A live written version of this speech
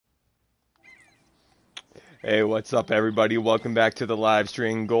Hey, what's up, everybody? Welcome back to the live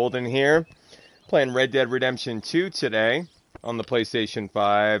stream. Golden here, playing Red Dead Redemption 2 today on the PlayStation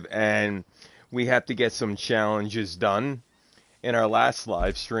 5, and we have to get some challenges done. In our last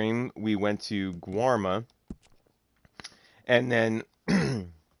live stream, we went to Guarma, and then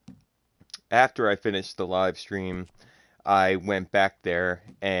after I finished the live stream, I went back there,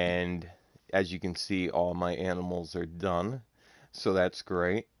 and as you can see, all my animals are done. So that's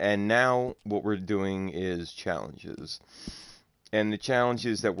great. And now what we're doing is challenges. And the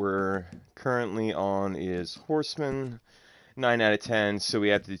challenges that we're currently on is Horseman, 9 out of 10. So we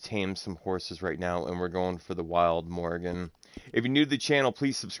have to tame some horses right now, and we're going for the Wild Morgan. If you're new to the channel,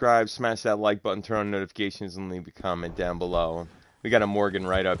 please subscribe, smash that like button, turn on notifications, and leave a comment down below. We got a Morgan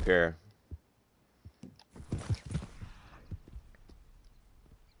right up here.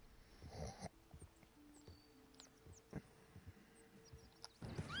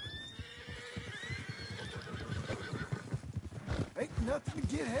 Ain't nothing to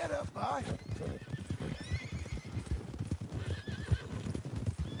get head up by.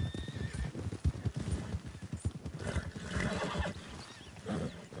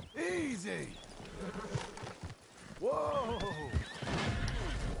 Easy. Whoa.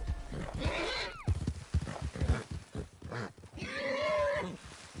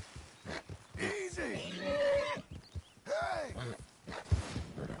 Easy. Hey.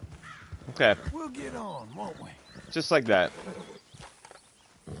 Okay. We'll get on, won't we? Just like that.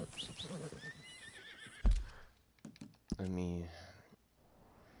 Let me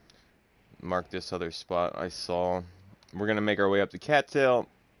mark this other spot I saw. We're going to make our way up to Cattail,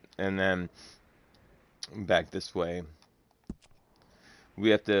 and then back this way.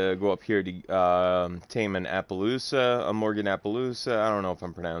 We have to go up here to tame an Appaloosa, a Morgan Appaloosa. I don't know if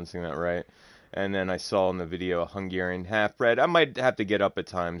I'm pronouncing that right. And then I saw in the video a Hungarian half-bred. I might have to get up at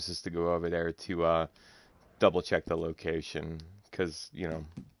times just to go over there to double check the location. Because, you know,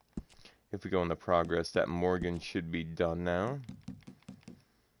 if we go in the progress, that Morgan should be done now.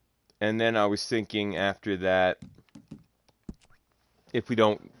 And then I was thinking after that, if we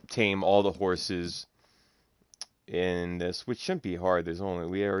don't tame all the horses in this, which shouldn't be hard,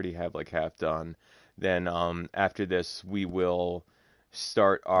 we already have like half done, then after this we will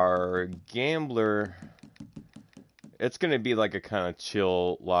start our gambler. It's going to be like a kind of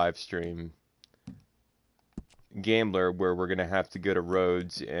chill live stream gambler where we're going to have to go to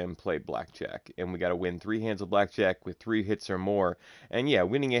Rhodes and play blackjack, and we got to win 3 hands of blackjack with 3 hits or more. And yeah,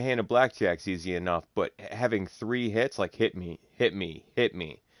 winning a hand of blackjack's easy enough, but having 3 hits, like hit me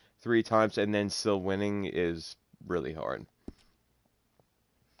 3 times and then still winning is really hard.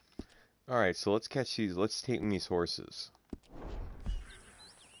 Alright, so let's tame these horses.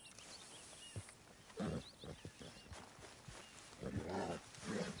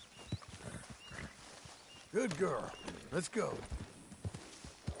 Good girl. Let's go.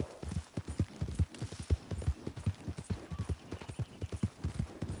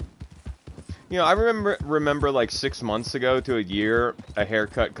 You know, I remember like 6 months ago to a year, a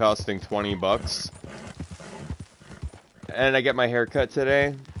haircut costing $20. And I get my haircut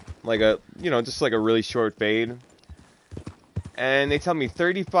today, like just like a really short fade. And they tell me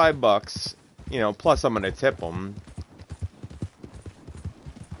 $35, plus I'm gonna tip them.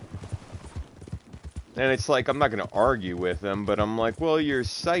 And it's like, I'm not gonna argue with them, but I'm like, well, your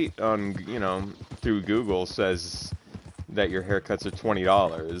site on, through Google says that your haircuts are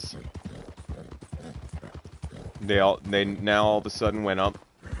 $20. They now all of a sudden went up,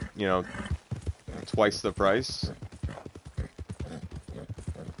 twice the price.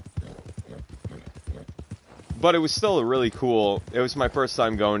 But it was still it was my first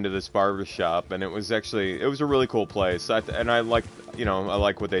time going to this barber shop, and it was a really cool place. And I like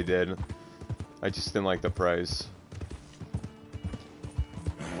what they did. I just didn't like the price.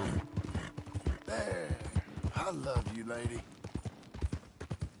 There. I love you, lady.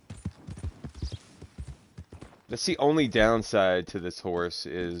 That's the only downside to this horse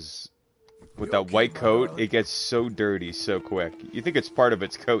is with that white coat, it gets so dirty so quick. You think it's part of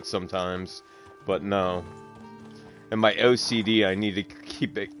its coat sometimes, but no. And my OCD, I need to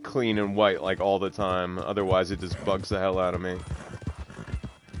keep it clean and white like all the time, otherwise it just bugs the hell out of me.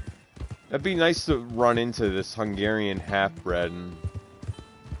 It'd be nice to run into this Hungarian half-bred.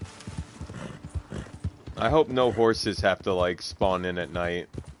 I hope no horses have to like spawn in at night.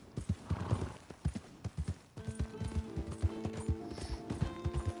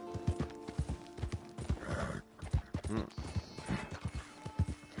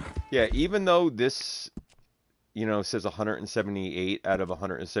 Yeah, even though this, says 178 out of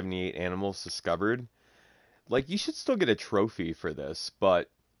 178 animals discovered, like, you should still get a trophy for this, but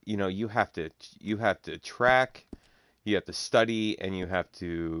you know, you have to track, you have to study, and you have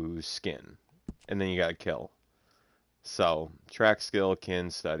to skin, and then you gotta kill. So track, skill, kin,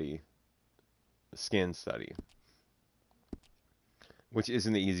 study, skin, study, which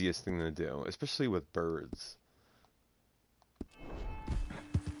isn't the easiest thing to do, especially with birds.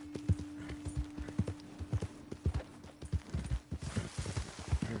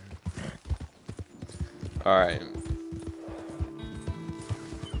 All right.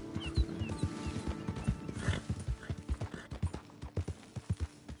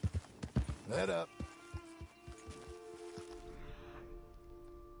 Let up.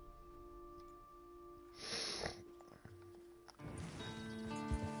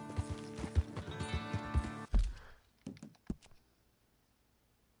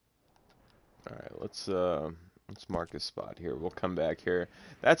 All right, let's mark a spot here. We'll come back here.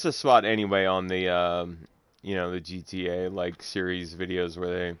 That's a spot anyway on the you know, the GTA like series videos where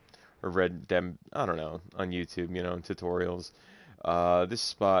they or read them, I don't know, on YouTube, you know, tutorials. This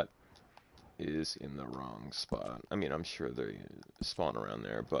spot is in the wrong spot. I mean, I'm sure they spawn around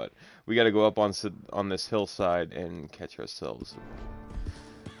there, but we got to go up on this hillside and catch ourselves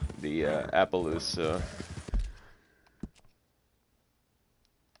the Appaloosa.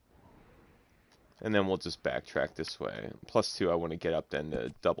 And then we'll just backtrack this way. Plus two, I want to get up then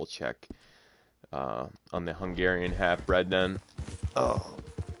to double check on the Hungarian half-bred then. Oh.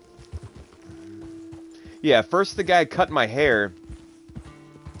 Yeah, first the guy cut my hair.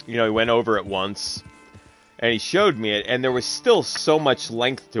 You know, he went over it once. And he showed me it, and there was still so much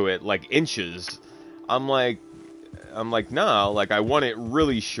length to it, like inches. I'm like, no, like I want it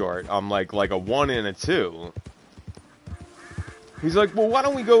really short. I'm like a 1 and a 2. He's like, well, why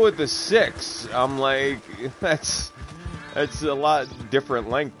don't we go with the 6? I'm like, that's a lot different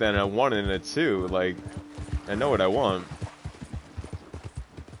length than a 1 and a 2. Like, I know what I want.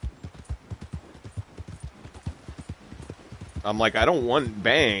 I'm like, I don't want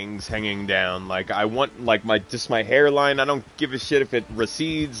bangs hanging down. Like, I want like just my hairline. I don't give a shit if it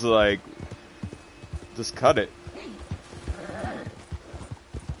recedes. Like, just cut it.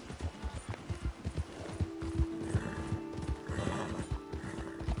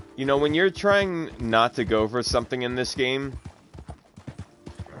 You know, when you're trying not to go for something in this game,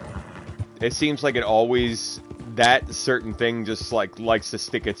 it seems like it always, that certain thing just like likes to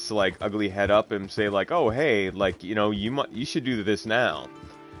stick its like ugly head up and say like, oh hey, like, you know, you should do this now.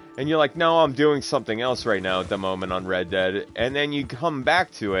 And you're like, no, I'm doing something else right now at the moment on Red Dead. And then you come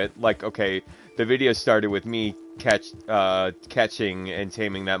back to it, like, okay, the video started with me catching and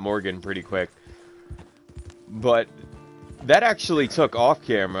taming that Morgan pretty quick. But that actually took off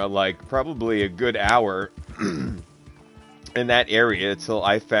camera like probably a good hour in that area till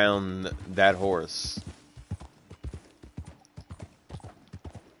I found that horse.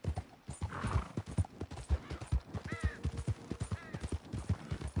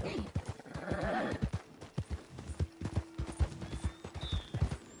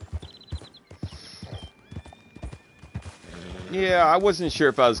 Yeah, I wasn't sure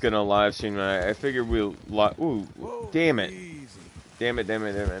if I was gonna live stream. I figured we'll ooh, Whoa, damn it. easy. Damn it, damn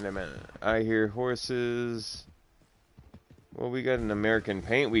it, damn it, damn it. I hear horses. Well, we got an American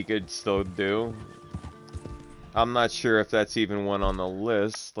paint we could still do. I'm not sure if that's even one on the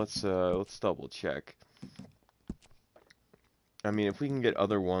list. Let's double check. I mean, if we can get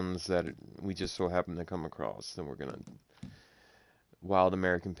other ones that we just so happen to come across, then we're gonna... Wild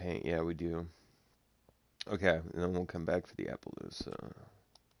American paint, yeah, we do. Okay, and then we'll come back for the Appaloosa.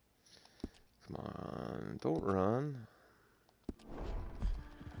 Come on, don't run.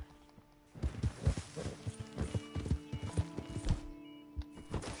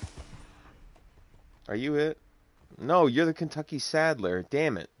 Are you it? No, you're the Kentucky Saddler.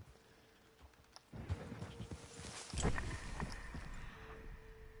 Damn it.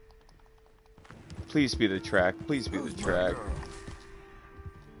 Please be the track. Please be the track.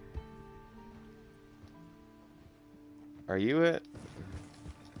 Are you it?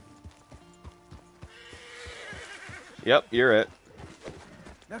 Yep, you're it.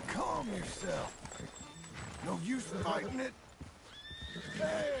 Now calm yourself. No use fighting it.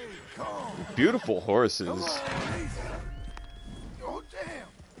 Hey, calm. Beautiful horses. Come on, easy. Oh,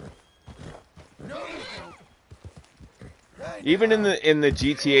 damn. No. Hey, Even now. in the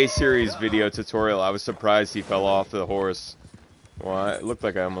GTA series video tutorial, I was surprised he fell off the horse. Well, it looked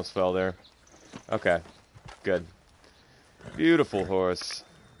like I almost fell there. Okay, good. Beautiful horse.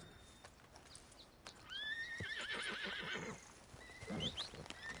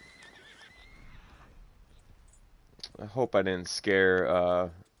 I hope I didn't scare a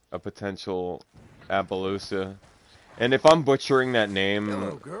potential Appaloosa. And if I'm butchering that name,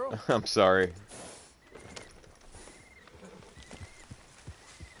 Hello, girl. I'm sorry.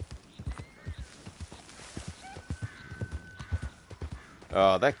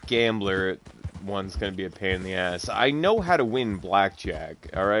 That gambler one's gonna be a pain in the ass. I know how to win blackjack,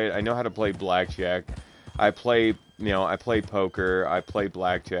 alright? I know how to play blackjack. I play, I play poker, I play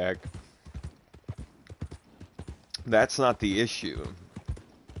blackjack. That's not the issue.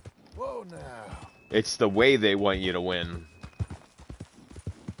 Whoa, now. It's the way they want you to win.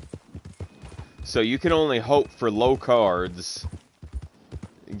 So you can only hope for low cards,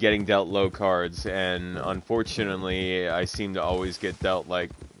 getting dealt low cards, and unfortunately, I seem to always get dealt,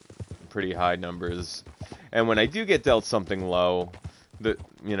 like, pretty high numbers. And when I do get dealt something low, the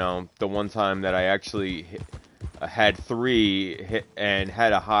one time that I actually had 3 and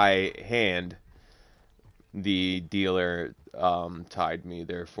had a high hand, the dealer tied me.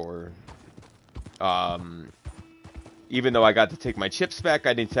 Therefore, even though I got to take my chips back,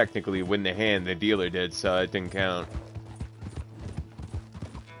 I didn't technically win the hand. The dealer did, so it didn't count.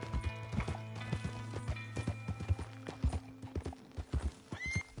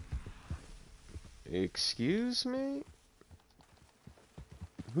 Excuse me?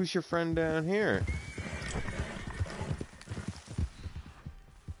 Who's your friend down here?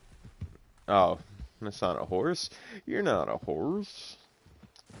 Oh, that's not a horse. You're not a horse.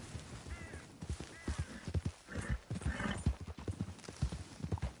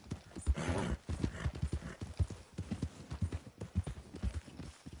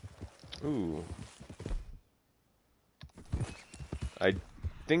 Ooh. I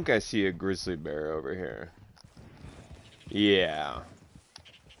think I see a grizzly bear over here. Yeah.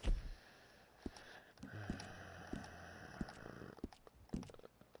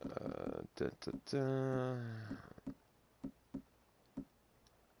 Da, da, da.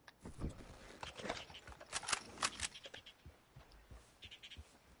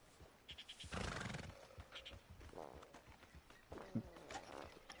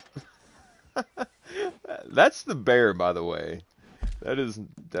 That's the bear, by the way. That is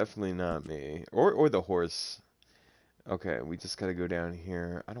definitely not me. Or the horse. Okay, we just gotta go down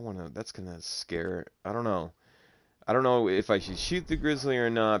here. I don't wanna, that's gonna scare, I don't know. I don't know if I should shoot the grizzly or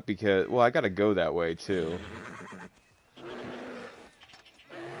not because, well, I gotta go that way too.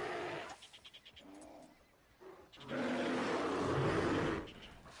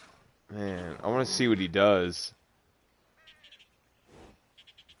 Man, I wanna see what he does.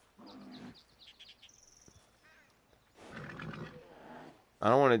 I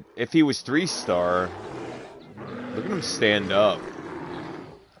don't wanna, if he was 3-star, look at him stand up.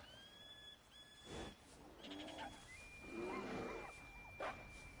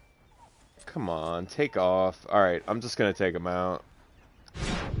 Come on, take off. Alright, I'm just gonna take him out.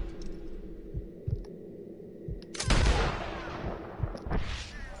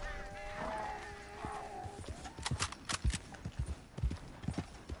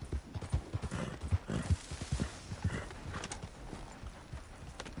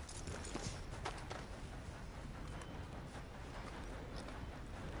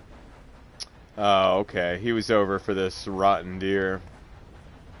 Oh, okay. He was over for this rotten deer.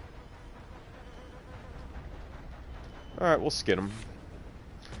 Alright, we'll skin him.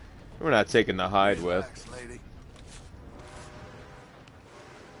 We're not taking the hide with. Relax, lady.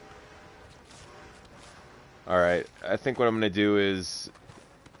 Alright, I think what I'm going to do is...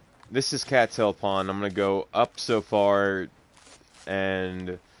 This is Cattail Pond. I'm going to go up so far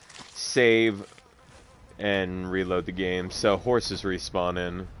and save and reload the game. So horses respawn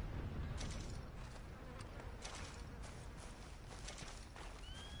in.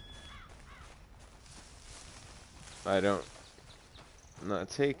 I'm not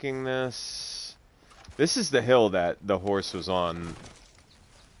taking this. This is the hill that the horse was on.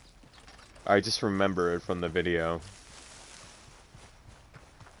 I just remember it from the video.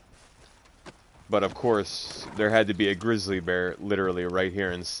 But of course, there had to be a grizzly bear literally right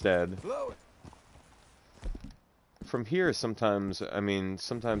here instead. Blow it. From here, sometimes, I mean,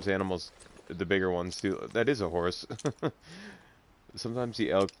 sometimes animals, the bigger ones do. That is a horse. Sometimes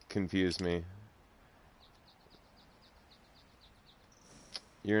the elk confuse me.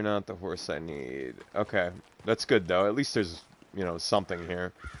 You're not the horse I need. Okay, that's good though. At least there's, something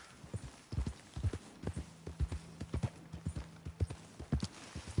here.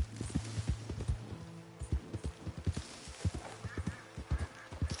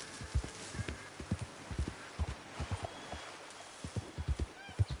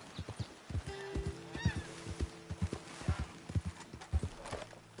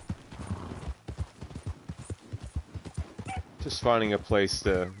 Just finding a place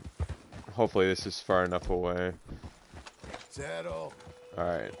to... Hopefully this is far enough away. Settle.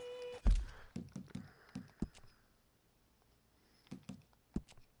 Alright.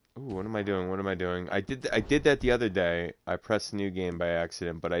 Ooh, what am I doing? What am I doing? I did that the other day. I pressed new game by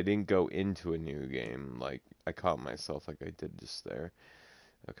accident, but I didn't go into a new game. Like, I caught myself like I did just there.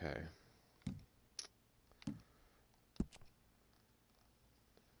 Okay.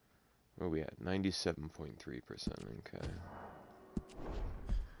 Where are we at? 97.3%. Okay.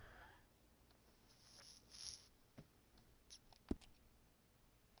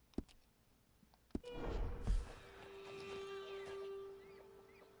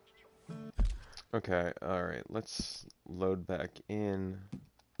 Okay, alright. Let's load back in.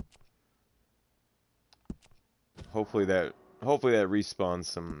 Hopefully that respawns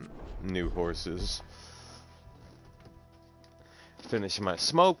some new horses. Finish my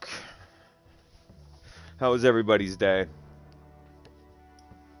smoke. How was everybody's day?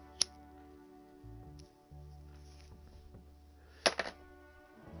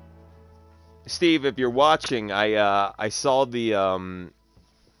 Steve, if you're watching, I saw the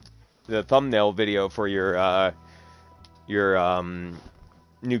thumbnail video for your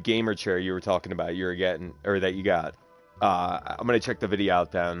new gamer chair you were talking about you were getting, or that you got. I'm gonna check the video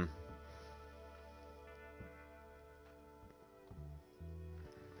out then.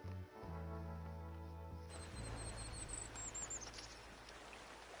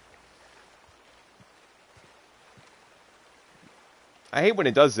 I hate when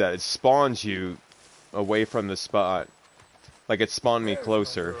it does that. It spawns you away from the spot. Like it spawned me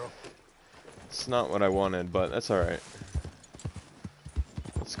closer. It's not what I wanted, but that's alright.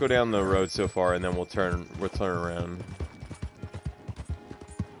 Let's go down the road so far and then we'll turn around.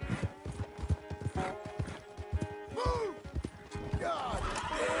 Move! God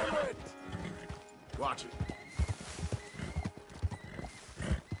damn it! Watch it.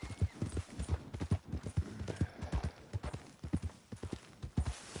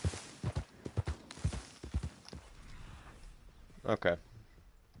 Okay.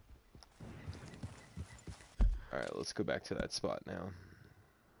 Alright, let's go back to that spot now.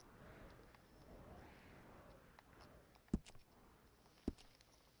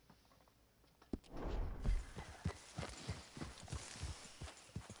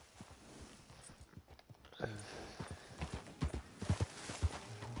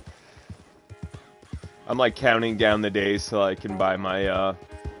 I'm like counting down the days till I can buy my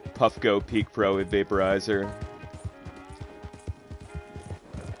Puffco Peak Pro vaporizer.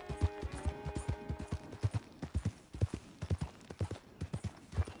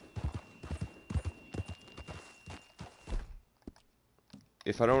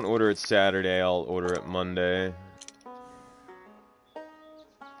 If I don't order it Saturday, I'll order it Monday.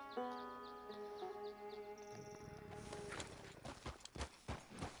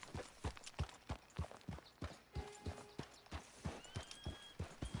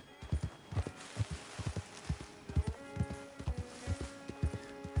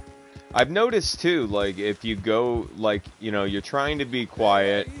 I've noticed too, like, if you go, like, you know, you're trying to be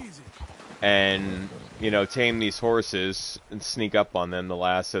quiet and, you know, tame these horses and sneak up on them, the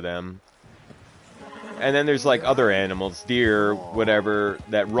last of them. And then there's, like, other animals, deer, whatever,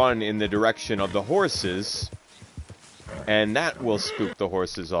 that run in the direction of the horses. And that will spook the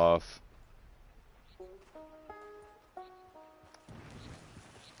horses off.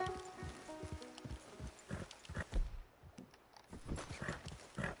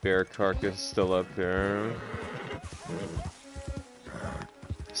 Bear carcass still up there.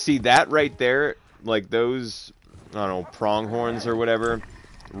 See that right there? Like those, I don't know, pronghorns or whatever,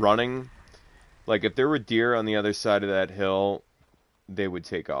 running. Like if there were deer on the other side of that hill, they would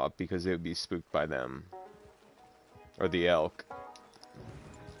take off because they would be spooked by them. Or the elk.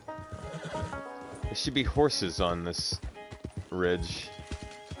 There should be horses on this ridge.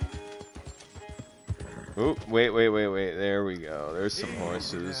 Oh, wait. There we go. There's some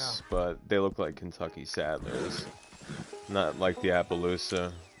horses, but they look like Kentucky Saddlers. Not like the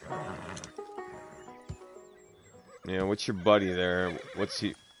Appaloosa. Yeah, what's your buddy there? What's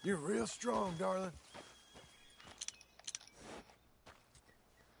he? You're real strong, darling.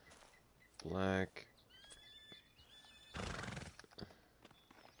 Black.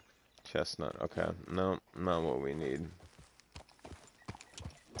 Chestnut. Okay. No, not what we need.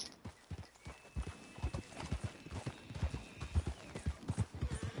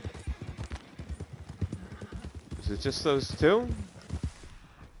 Is it just those two?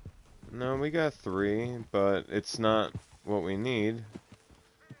 No, we got 3, but it's not what we need.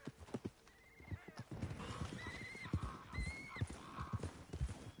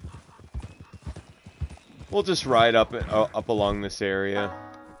 We'll just ride up along this area.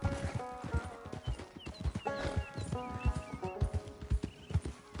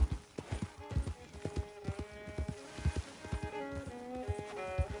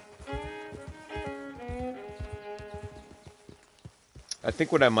 I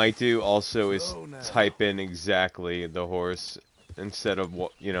think what I might do also is Slow now. type in exactly the horse instead of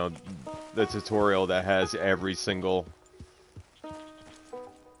what, you know, the tutorial that has every single.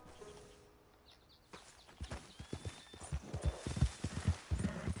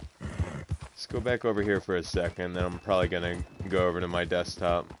 Let's go back over here for a second, then I'm probably gonna go over to my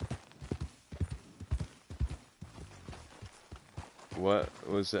desktop. What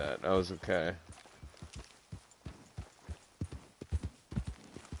was that? That was okay.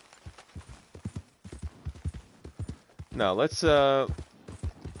 Now let's we'll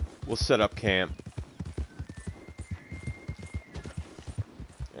set up camp.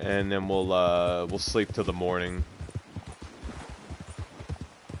 And then we'll sleep till the morning.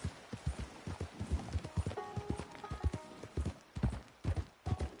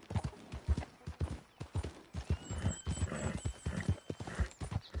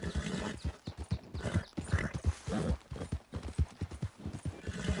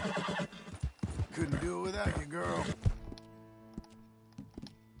 Couldn't do it without you, girl.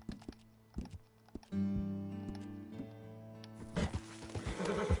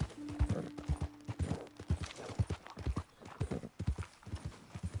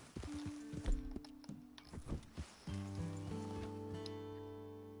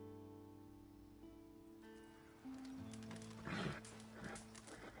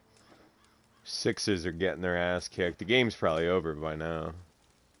 Sixes are getting their ass kicked. The game's probably over by now.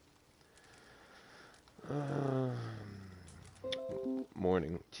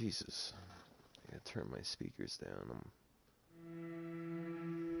 Morning. Jesus. I gotta turn my speakers down.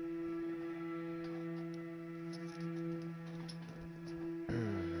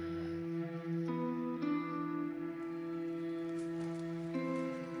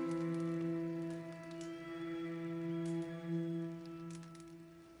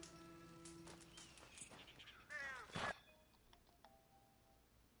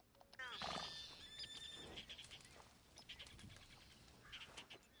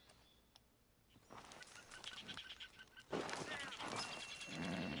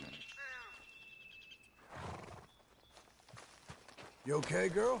 You okay,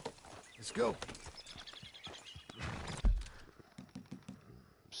 girl? Let's go.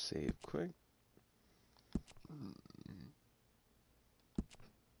 Save quick.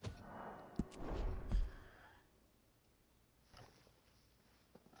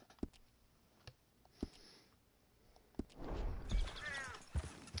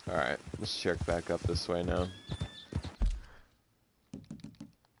 Alright, let's check back up this way now.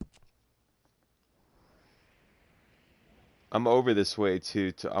 I'm over this way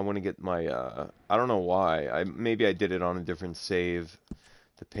too. I want to get my, I don't know why. Maybe I did it on a different save.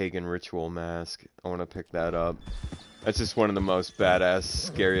 The Pagan Ritual Mask. I want to pick that up. That's just one of the most badass,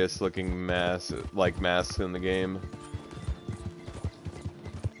 scariest looking masks in the game.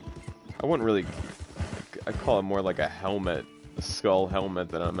 I wouldn't really, I call it more like a helmet. A skull helmet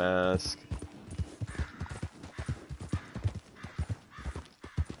than a mask.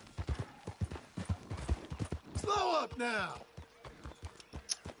 Slow up now.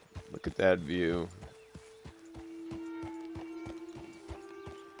 Look at that view.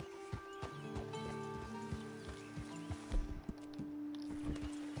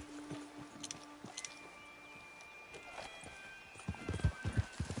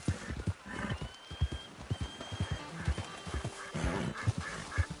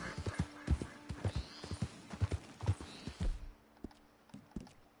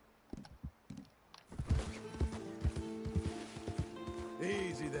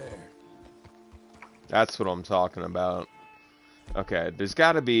 Easy there. That's what I'm talking about. Okay, there's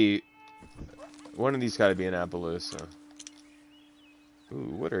gotta be... One of these gotta be an Appaloosa.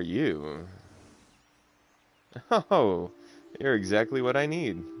 Ooh, what are you? Oh, you're exactly what I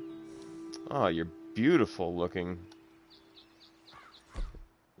need. Oh, you're beautiful looking.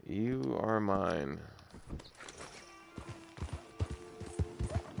 You are mine.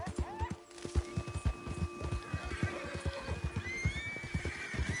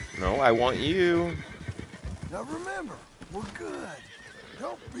 No, I want you. Now remember, we're good.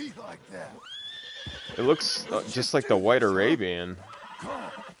 Don't be like that. It looks Let's just just like the do White this, huh? Arabian. Come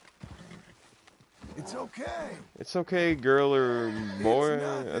on. It's okay. It's okay, girl or boy. It's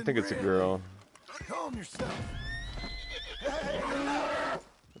I nothing, think it's a really. girl. Calm yourself. Hey,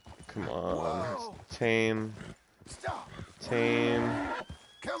 Come on. whoa. Tame. Stop. Tame.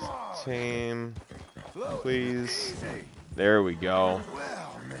 Come on. Tame. Slow it. Please. Easy. There we go.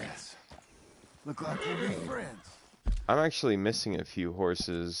 Well, miss. Look like we'll be friends. I'm actually missing a few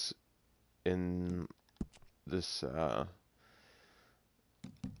horses in this,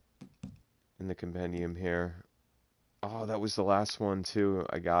 in the compendium here. Oh, that was the last one too.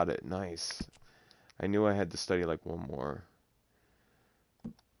 I got it. Nice. I knew I had to study like one more.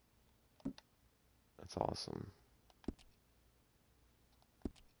 That's awesome.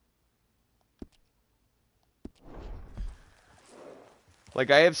 Like,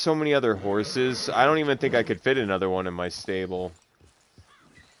 I have so many other horses. I don't even think I could fit another one in my stable.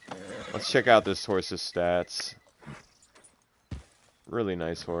 Let's check out this horse's stats. Really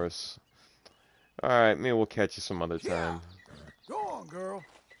nice horse. Alright, maybe we'll catch you some other Yeah. time. Go on, girl.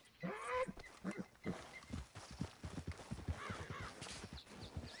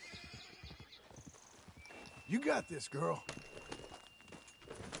 You got this, girl.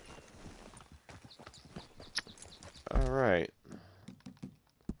 Alright.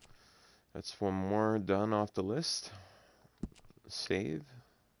 That's one more done off the list. Save.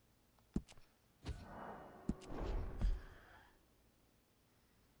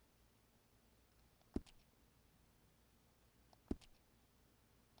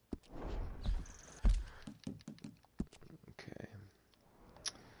 Okay.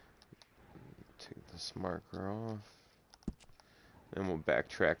 Take this marker off. Then we'll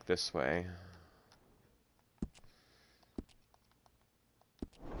backtrack this way.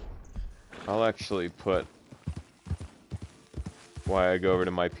 I'll actually put, while I go over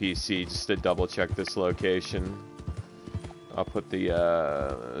to my PC just to double check this location, I'll put the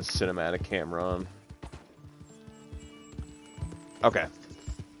cinematic camera on. Okay.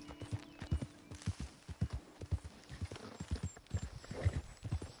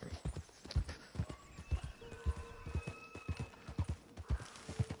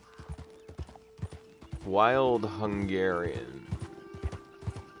 Wild Hungarian.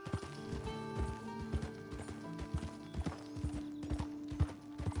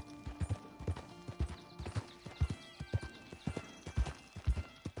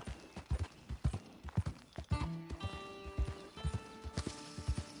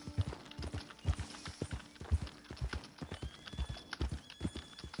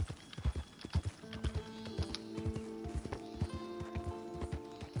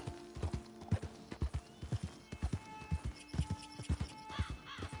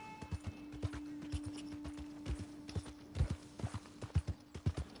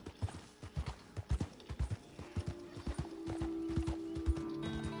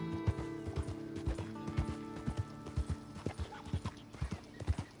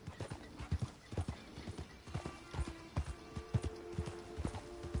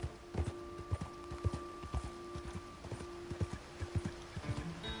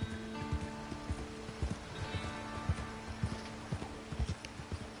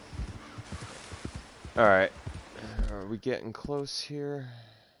 Alright. Are we getting close here?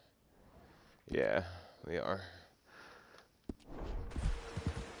 Yeah, we are.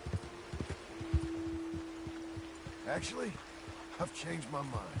 Actually, I've changed my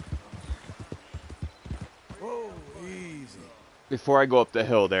mind. Whoa, easy. Before I go up the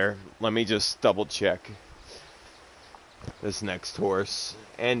hill there, let me just double check this next horse.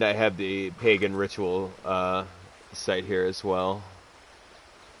 And I have the pagan ritual site here as well.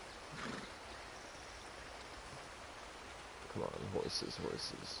 Come on, horses,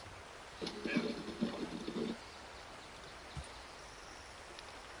 horses.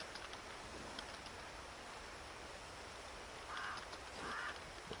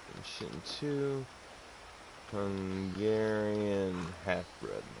 Mission 2. Hungarian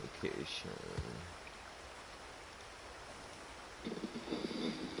half-bred location.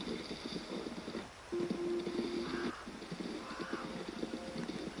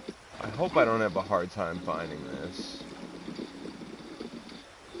 I hope I don't have a hard time finding this.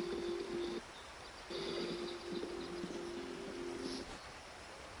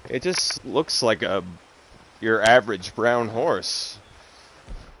 It just looks like your average brown horse.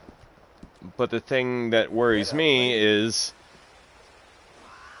 But the thing that worries me is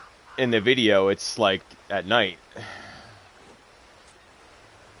in the video it's like at night.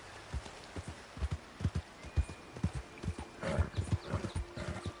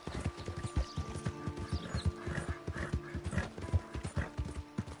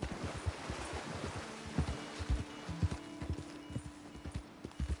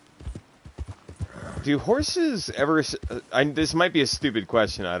 Do horses ever... this might be a stupid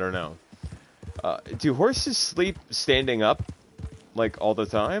question, I don't know. Do horses sleep standing up, like, all the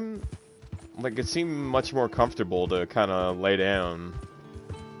time? Like, it seemed much more comfortable to kind of lay down.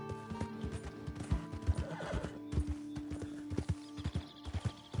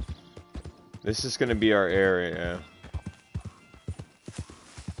 This is going to be our area.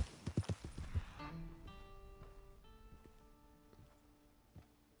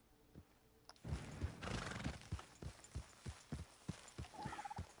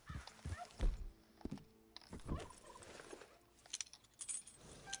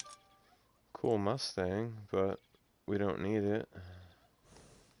 cool Mustang, but we don't need it.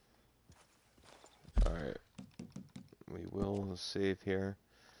 Alright. We will save here.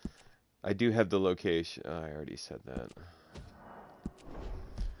 I do have the location. Oh, I already said that.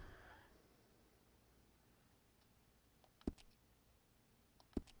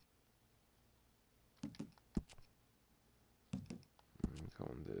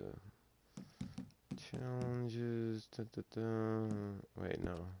 Going to challenges. Da, da, da. Wait,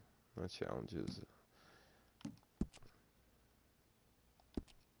 no. Not challenges.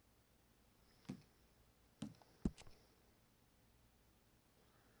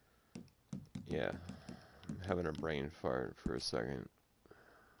 Yeah. I'm having a brain fart for a second.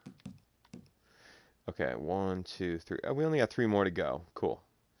 Okay, 1, 2, 3. Oh, we only got 3 more to go. Cool.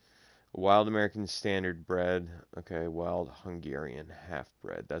 Wild American Standard Bred. Okay, Wild Hungarian Half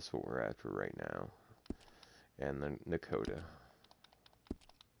Bred. That's what we're after right now. And the Nakota.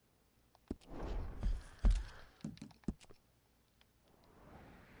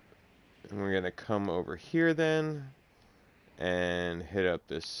 And we're going to come over here then and hit up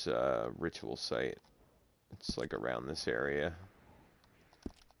this ritual site. It's like around this area.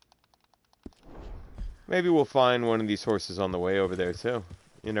 Maybe we'll find one of these horses on the way over there too.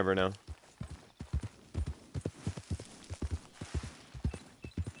 You never know.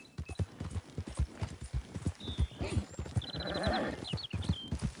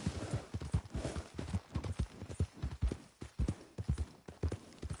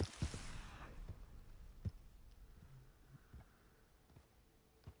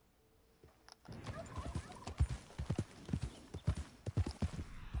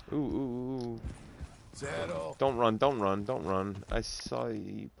 Ooh, ooh, ooh. Saddle. Don't run, don't run, don't run. I saw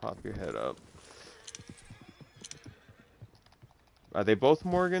you pop your head up. Are they both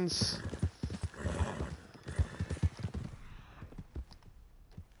Morgans?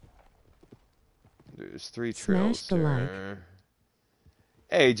 There's 3 trails there.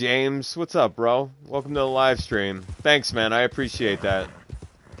 Hey, James. What's up, bro? Welcome to the live stream. Thanks, man. I appreciate that.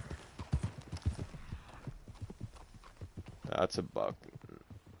 That's a buck.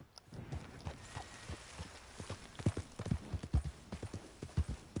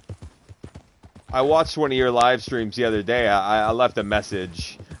 I watched one of your live streams the other day. I left a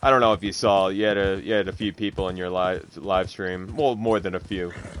message. I don't know if you saw. You had a few people in your live stream. Well, more than a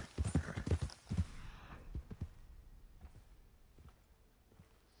few.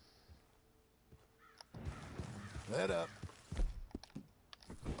 Let up.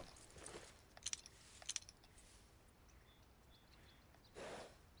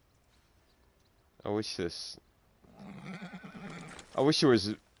 I wish there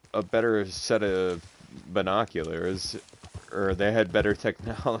was a better set of binoculars, or they had better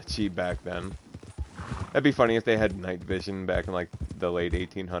technology back then. That'd be funny if they had night vision back in like the late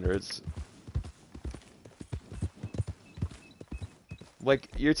 1800s. Like,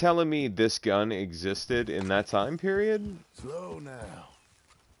 you're telling me this gun existed in that time period? Slow now.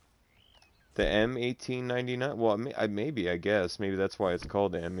 The M1899? Well, maybe, I guess. Maybe that's why it's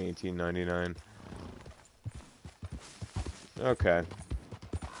called the M1899. Okay.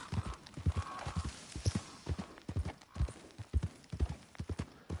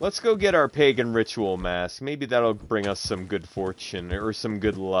 Let's go get our pagan ritual mask. Maybe that'll bring us some good fortune, or some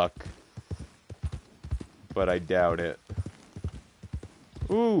good luck. But I doubt it.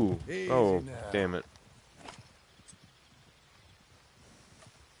 Ooh! Easy Oh, now. damn it.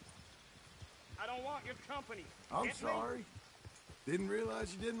 I don't want your company. I'm Get me? sorry. Didn't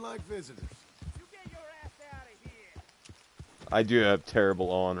realize you didn't like visitors. You get your ass out of here. I do have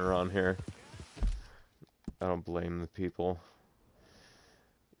terrible honor on here. I don't blame the people.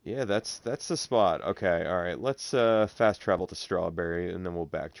 Yeah, that's the spot. Okay, alright. Let's fast travel to Strawberry, and then we'll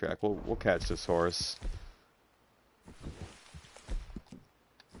backtrack. We'll catch this horse.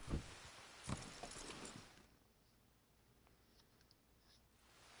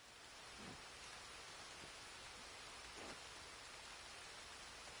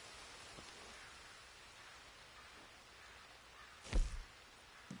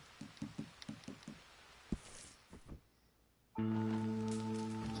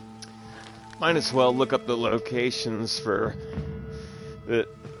 Might as well look up the locations for the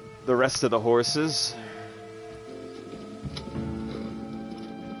rest of the horses.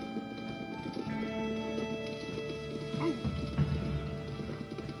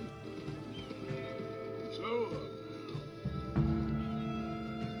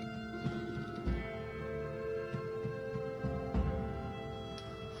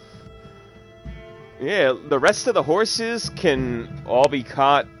 Yeah, the rest of the horses can all be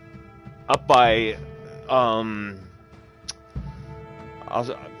caught up by,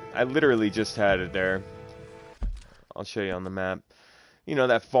 I literally just had it there. I'll show you on the map. You know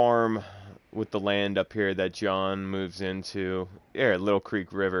that farm with the land up here that John moves into? Yeah, Little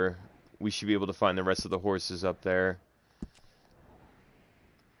Creek River. We should be able to find the rest of the horses up there.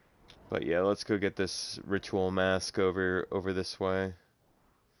 But yeah, let's go get this ritual mask over this way.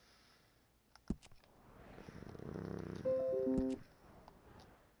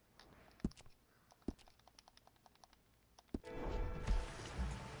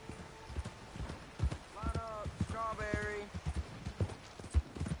 Line up, strawberry.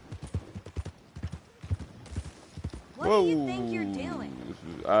 What Whoa! do you think you're doing?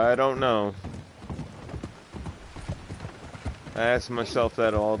 I don't know. I ask myself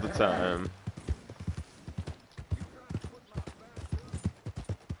that all the time.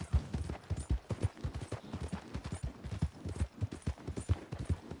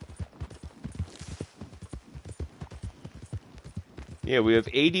 Yeah, we have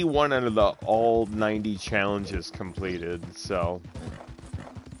 81 out of the all 90 challenges completed, so...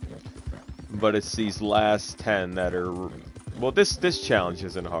 But it's these last 10 that are... Well, this challenge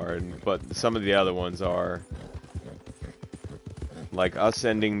isn't hard, but some of the other ones are. Like us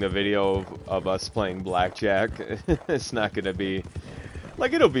ending the video of us playing blackjack. It's not gonna be...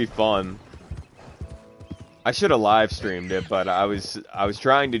 Like, it'll be fun. I should have live streamed it, but I was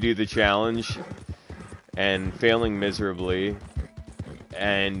trying to do the challenge and failing miserably.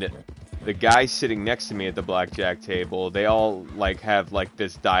 And the guy sitting next to me at the blackjack table, they all like have like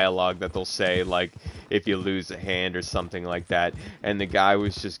this dialogue that they'll say like if you lose a hand or something like that. And the guy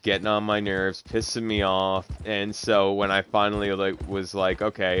was just getting on my nerves, pissing me off. And so when I finally was like,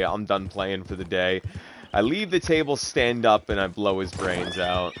 okay, I'm done playing for the day, I leave the table, stand up, and I blow his brains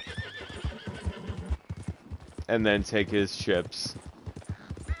out. And then take his chips.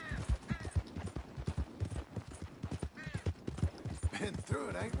 Been through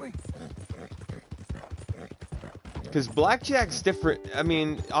it, ain't we? Because blackjack's different. I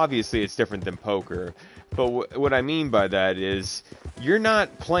mean, obviously it's different than poker. But what I mean by that is you're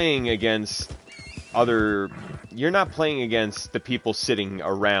not playing against you're not playing against the people sitting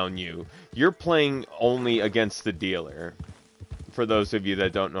around you. You're playing only against the dealer. For those of you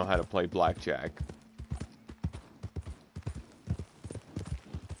that don't know how to play blackjack.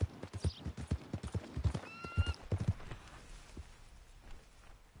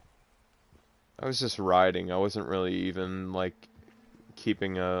 I was just riding. I wasn't really even, like,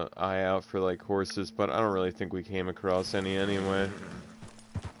 keeping an eye out for, like, horses, but I don't really think we came across any anyway.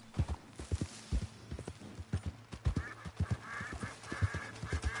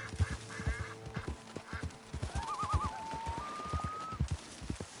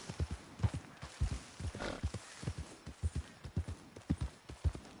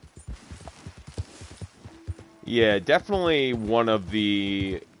 Yeah, definitely one of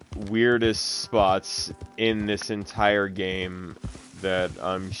the weirdest spots in this entire game that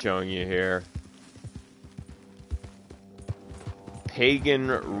I'm showing you here. Pagan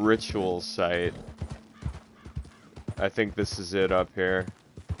ritual site. I think this is it up here.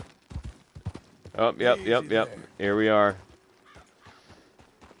 Oh, yep. Here we are.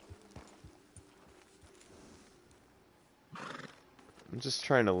 I'm just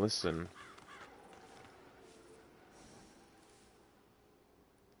trying to listen.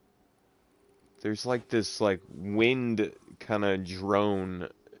 There's like this like wind kind of drone.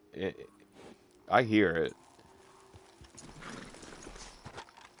 I hear it.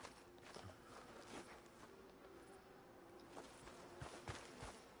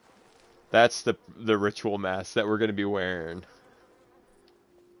 That's the ritual mask that we're going to be wearing.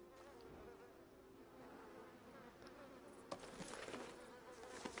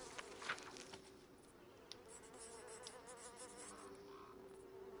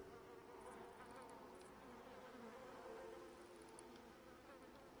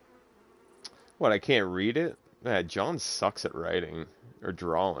 What, I can't read it? Yeah, John sucks at writing or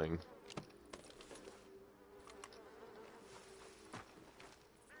drawing.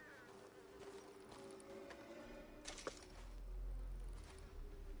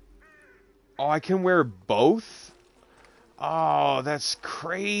 Oh, I can wear both? Oh, that's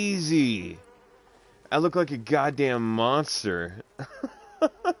crazy. I look like a goddamn monster.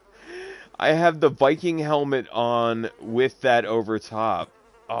 I have the Viking helmet on with that over top.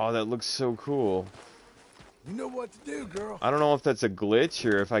 Oh, that looks so cool. You know what to do, girl. I don't know if that's a glitch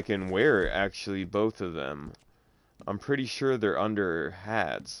or if I can wear actually both of them. I'm pretty sure they're under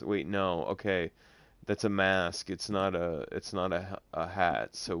hats. Wait, no. Okay. That's a mask. It's not a hat,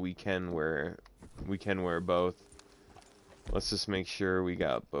 so we can wear both. Let's just make sure we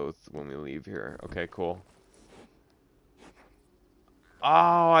got both when we leave here. Okay, cool.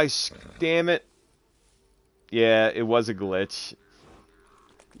 Oh, damn it. Yeah, it was a glitch.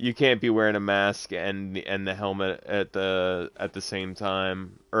 You can't be wearing a mask and the helmet at the same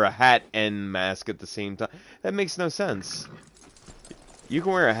time, or a hat and mask at the same time. That makes no sense. You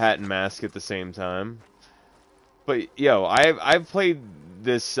can wear a hat and mask at the same time. But yo, I've played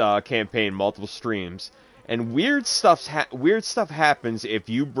this campaign multiple streams, and weird stuff happens if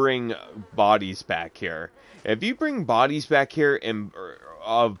you bring bodies back here. If you bring bodies back here and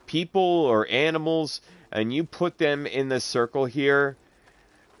of people or animals, and you put them in the circle here,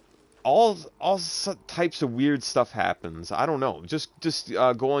 types of weird stuff happens. I don't know. Just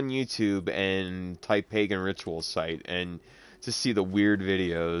go on YouTube and type pagan ritual site and just see the weird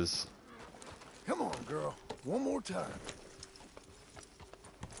videos. Come on, girl. One more time.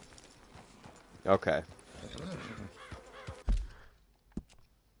 Okay.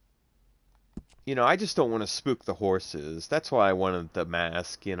 You know, I just don't want to spook the horses. That's why I wanted the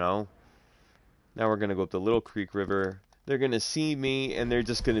mask, you know. Now we're going to go up the Little Creek River. They're going to see me, and they're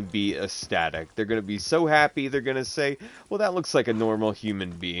just going to be ecstatic. They're going to be so happy, they're going to say, well, that looks like a normal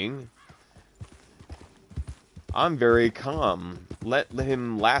human being. I'm very calm. Let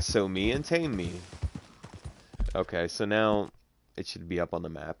him lasso me and tame me. Okay, so now it should be up on the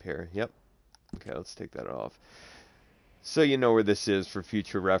map here. Yep. Okay, let's take that off. So you know where this is for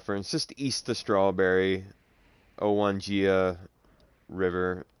future reference. Just east of Strawberry, Owangia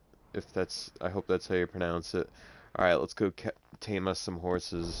River. If that's, I hope that's how you pronounce it. All right, let's go tame us some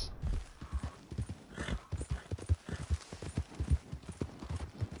horses.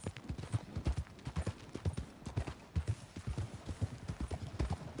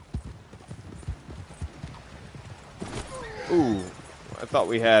 Ooh, I thought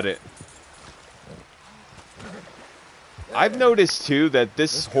we had it. I've noticed too that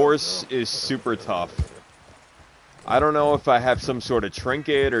this horse is super tough. I don't know if I have some sort of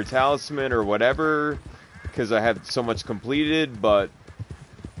trinket or talisman or whatever, because I have so much completed, but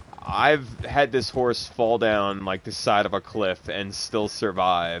I've had this horse fall down like the side of a cliff and still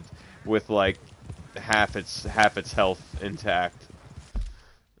survive with like half its health intact.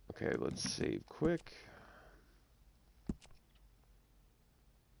 Okay, let's save quick.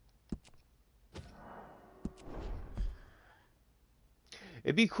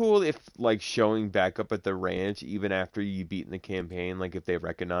 It'd be cool if, like, showing back up at the ranch even after you beaten the campaign, like, if they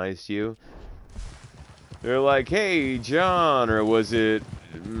recognized you. They're like, hey, John, or was it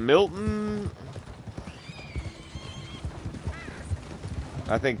Milton?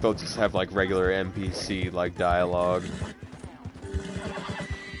 I think they'll just have, like, regular NPC, like, dialogue.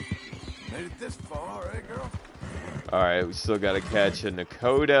 Made it this far, eh, girl? Alright, we still gotta catch a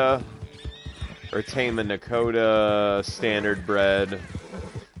Nakota, or tame a Nakota standard bred.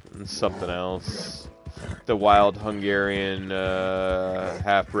 Something else. The wild Hungarian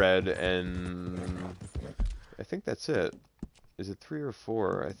half-bred, and I think that's it. Is it 3 or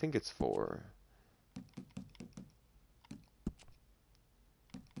 4? I think it's 4.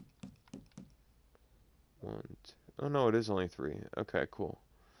 One, two. Oh no, it is only 3. Okay, cool.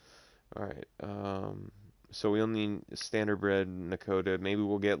 Alright, so we only need standard bred Nakota. Maybe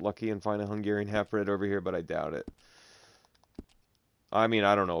we'll get lucky and find a Hungarian half-bred over here, but I doubt it. I mean,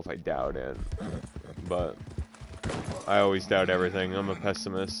 I don't know if I doubt it, but I always doubt everything. I'm a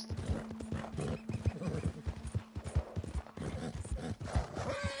pessimist.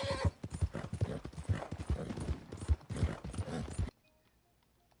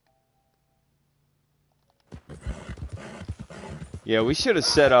 Yeah, we should have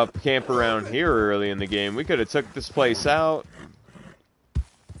set up camp around here early in the game. We could have took this place out.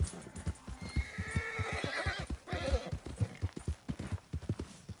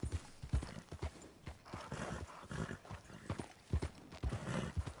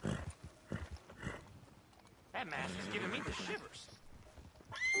 That mask is giving me the shivers.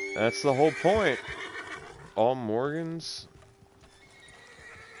 That's the whole point. All Morgans.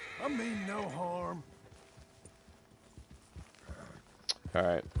 I mean no harm.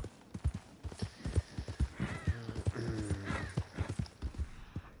 Alright.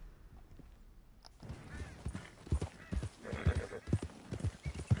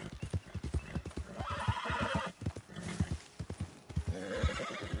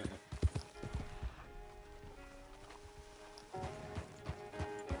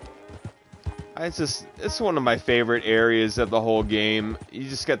 It's one of my favorite areas of the whole game. You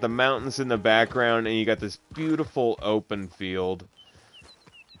just got the mountains in the background and you got this beautiful open field.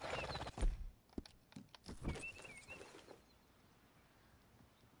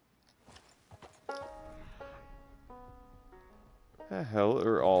 The hell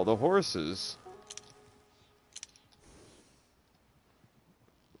are all the horses?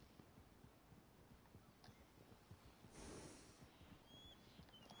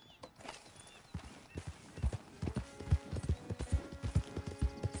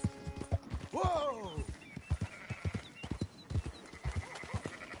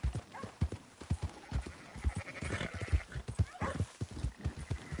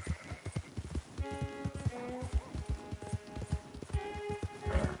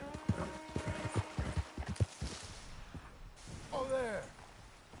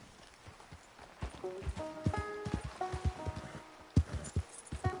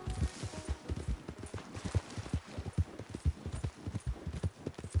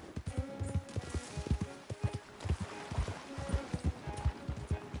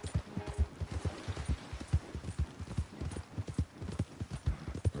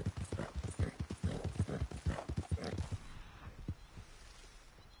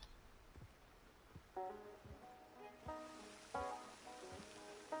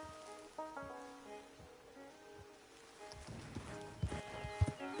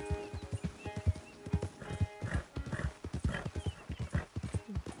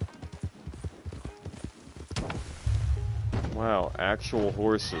 Wow, actual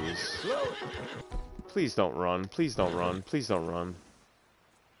horses. Please don't run. Please don't run. Please don't run.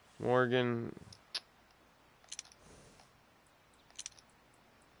 Morgan.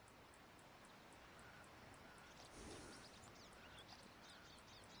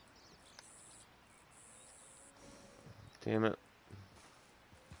 Damn it.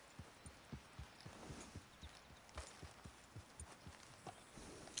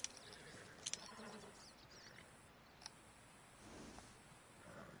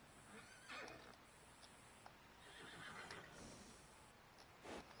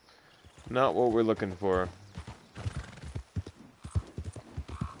 Not what we're looking for.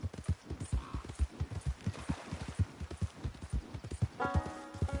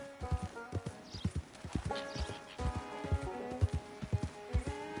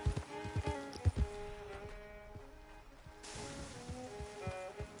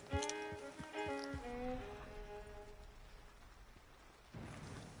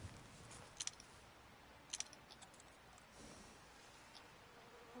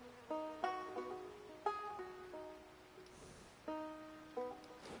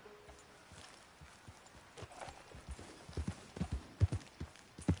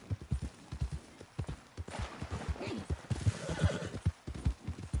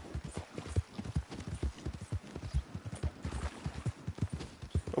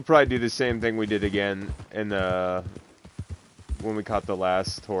 We'll probably do the same thing we did again in the when we caught the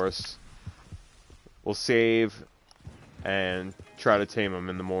last horse. We'll save and try to tame him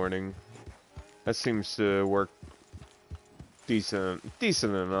in the morning. That seems to work decent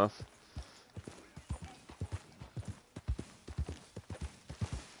enough.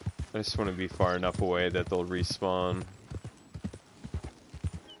 I just want to be far enough away that they'll respawn.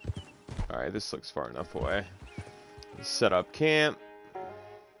 Alright, this looks far enough away. Set up camp.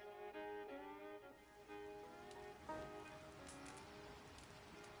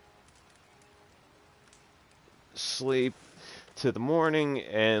 Sleep to the morning,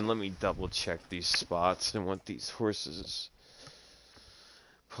 and let me double check these spots and what these horses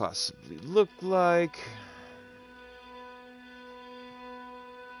possibly look like.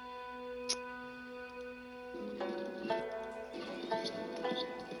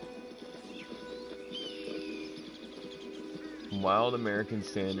 Wild American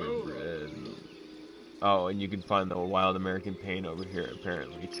Standard Bred. Oh, and you can find the Wild American Pain over here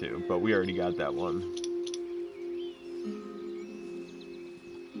apparently too, but we already got that one.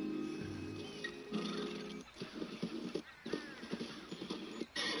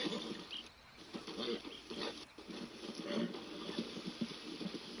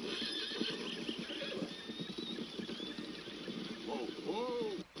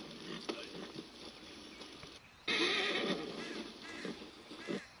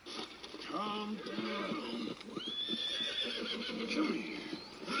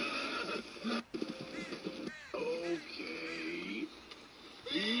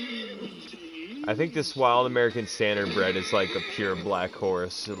 I think this Wild American Standard Bred is like a pure black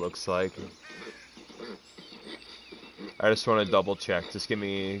horse, it looks like. I just want to double check. Just give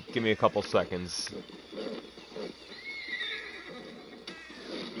me a couple seconds.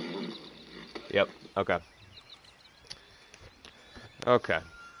 Yep, okay. Okay.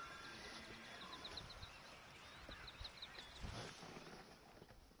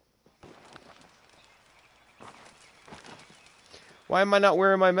 Why am I not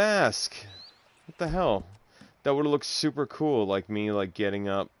wearing my mask? What the hell? That would have looked super cool, like me, like getting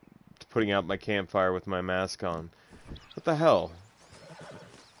up, putting out my campfire with my mask on. What the hell?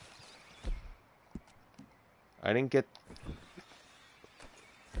 I didn't get...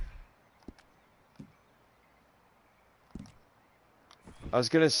 I was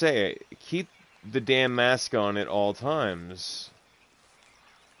gonna say, keep the damn mask on at all times.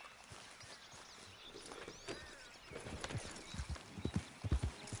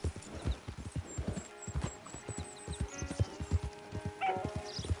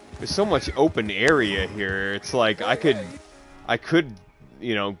 There's so much open area here. It's like I could,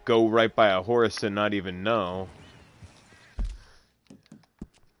 you know, go right by a horse and not even know.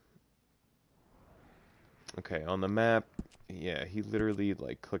 Okay, on the map, yeah, he literally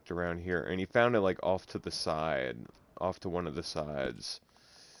like clicked around here and he found it like off to the side, off to one of the sides.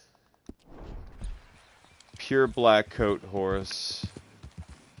 Pure black coat horse.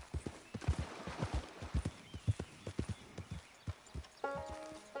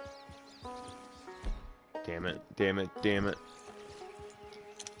 Damn it, damn it, damn it.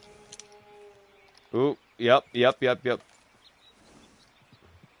 Ooh, yep.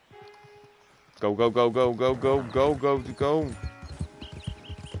 Go, go, go, go, go, go, go, go, go.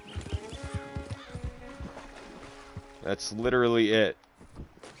 That's literally it.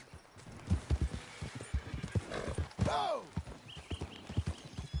 Oh!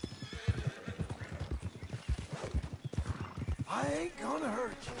 I ain't gonna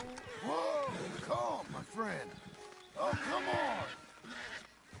hurt you. Whoa! Calm, my friend. Oh, come on!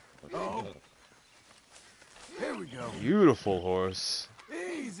 Oh. Here we go. Beautiful horse.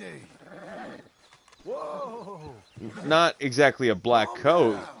 Easy. Whoa! Not exactly a black Calm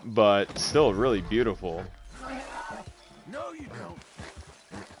coat, down. but still really beautiful. No, you don't.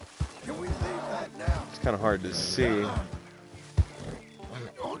 Can we leave that now? It's kind of hard to see.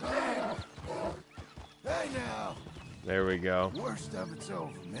 Oh, damn. Hey, now. There we go. Worst of it's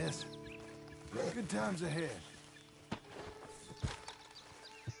over, miss. Good times ahead.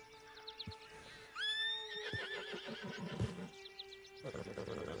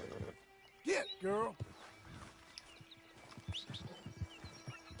 Get, girl.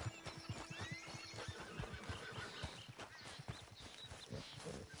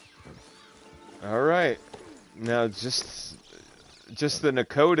 All right. Now just the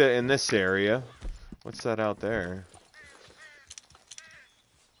Nakota in this area. What's that out there?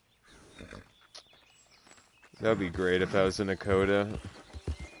 That'd be great if that was a Nakota.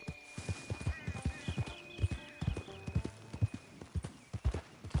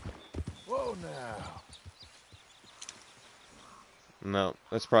 Whoa, now. No,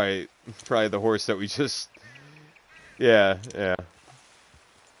 that's probably the horse that we just. Yeah.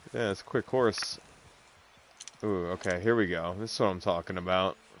 Yeah, it's a quick horse. Ooh, okay, here we go. This is what I'm talking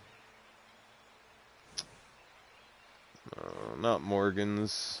about. Not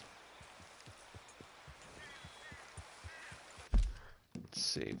Morgan's. Let's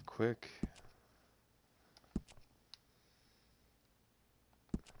save quick.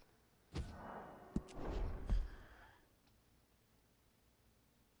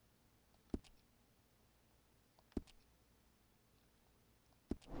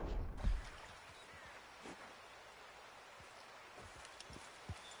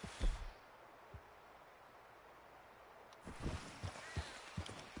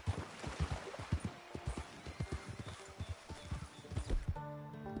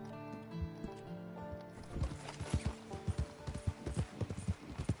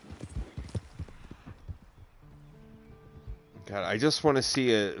 God, I just want to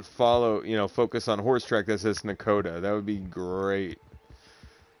see it focus on horse track that says Nakota. That would be great.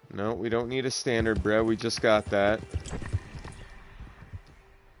 No, we don't need a standard bred. We just got that.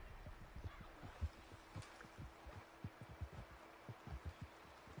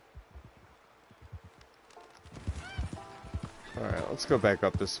 Alright, let's go back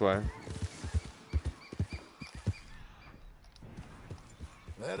up this way.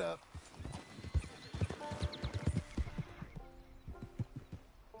 Let up.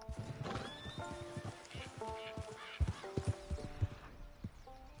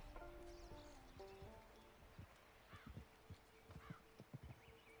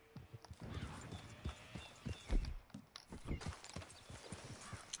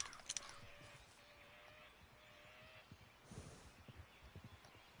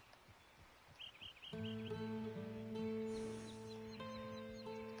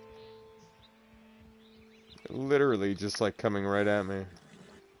 Literally just like coming right at me.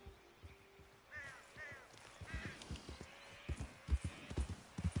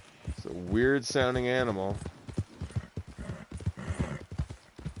 It's a weird sounding animal.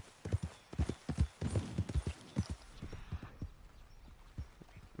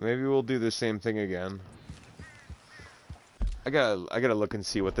 Maybe we'll do the same thing again. I gotta look and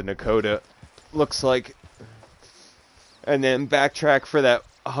see what the Nakota looks like. And then backtrack for that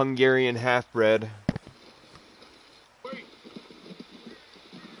Hungarian half-bred.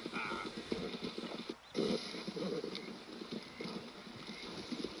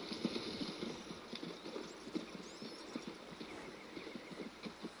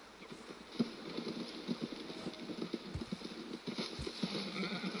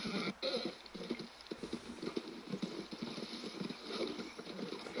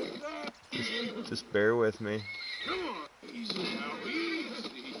 Just bear with me.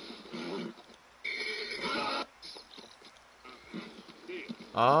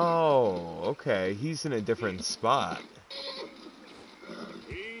 Oh, okay. He's in a different spot.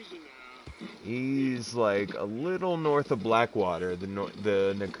 He's like a little north of Blackwater, the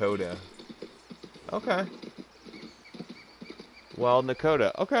Nakota. Okay. Wild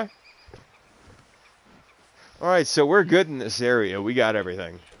Nakota. Okay. Alright, so we're good in this area. We got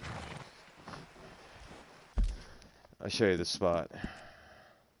everything. I'll show you the spot.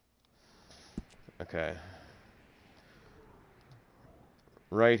 Okay.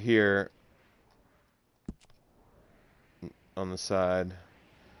 Right here. on the side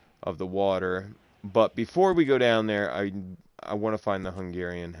of the water. But before we go down there, I want to find the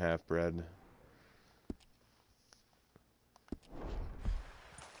Hungarian half-bred.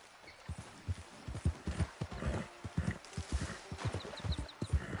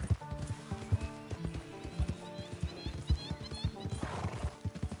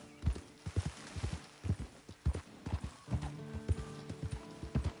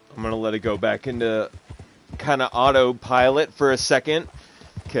 I'm gonna let it go back into kind of autopilot for a second,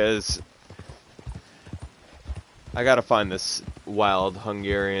 because I gotta find this wild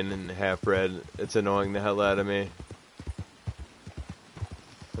Hungarian and half-bred. It's annoying the hell out of me.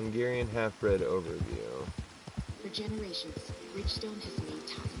 Hungarian half-bred overview. For generations, Bridgestone has made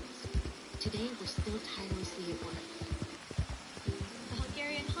tires. Today, we're still tirelessly at work. The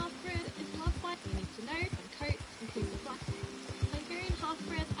Hungarian half-bred is loved by you need to know and coats include the black. Hungarian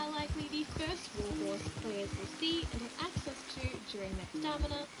half-breds are likely the first war horse players will see and have access to during their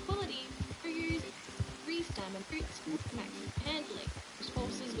stamina, quality, reviews, re-stamina boots, maximum handling. Most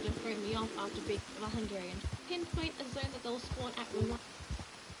horses would have thrown me off after being a Hungarian. Pinpoint a zone that they'll spawn at reliably,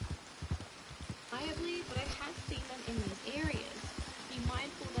 but I have seen them in these areas. Be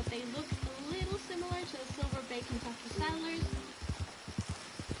mindful that they look a little similar to the Silver Bay Kentucky Settlers.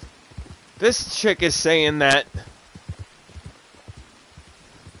 This chick is saying that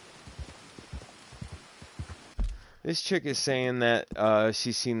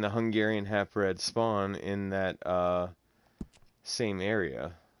she's seen the Hungarian half-bred spawn in that same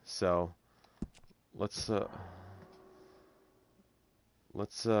area. So let's load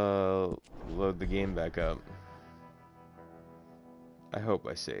the game back up. I hope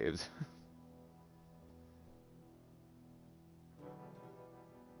I saved.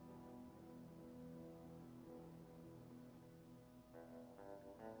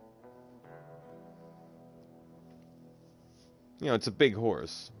 You know, it's a big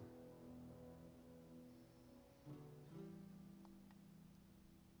horse.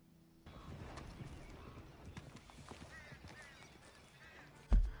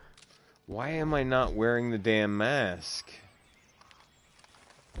 Why am I not wearing the damn mask?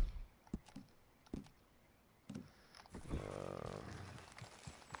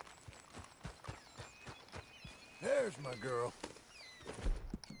 There's my girl.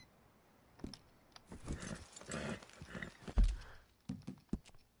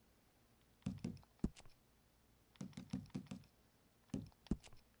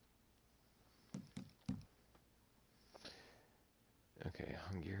 Okay,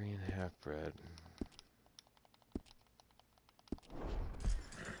 Hungarian half-bred.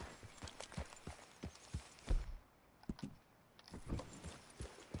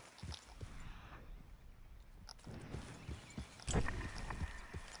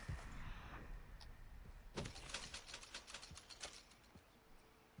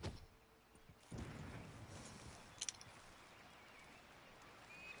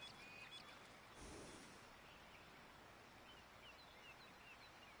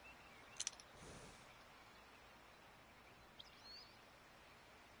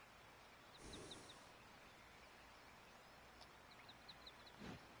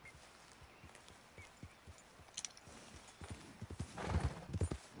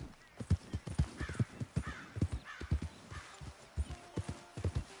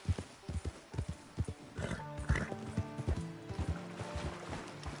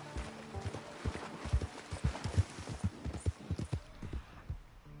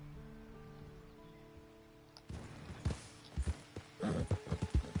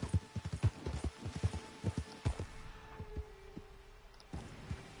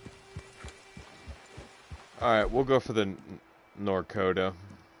 Alright, we'll go for the Norcoda.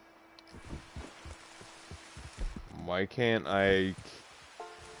 Why can't I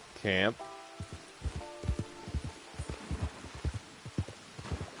camp?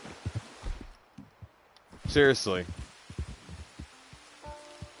 Seriously.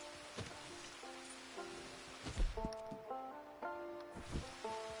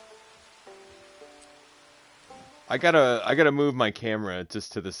 I gotta move my camera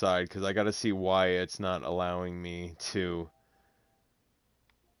just to the side because I gotta see why it's not allowing me to.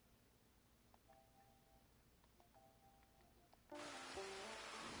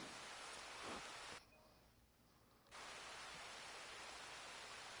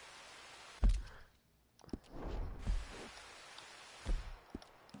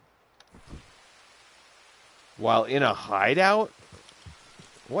 While in a hideout?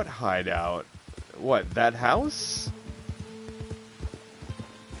 What hideout? What, that house?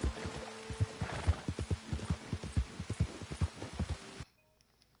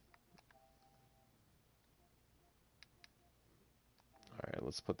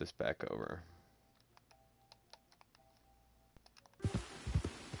 let's put this back over.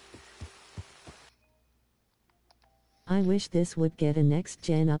 I wish this would get a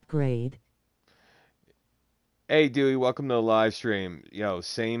next-gen upgrade. Hey, Dewey, welcome to the live stream. Yo,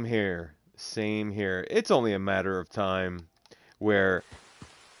 same here. Same here. It's only a matter of time where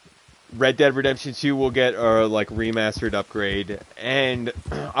Red Dead Redemption 2 will get a like remastered upgrade, and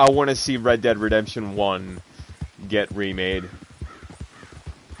I want to see Red Dead Redemption 1 get remade.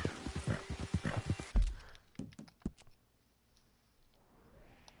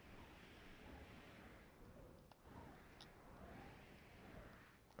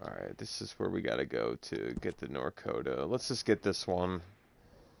 Alright, this is where we gotta go to get the Norcoda. Let's just get this one.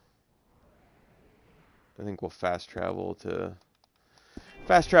 I think we'll fast travel to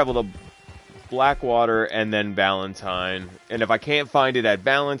Blackwater and then Valentine. And if I can't find it at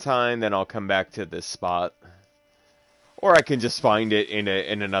Valentine, then I'll come back to this spot. Or I can just find it in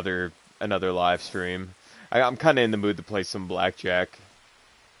another live stream. I'm kind of in the mood to play some blackjack.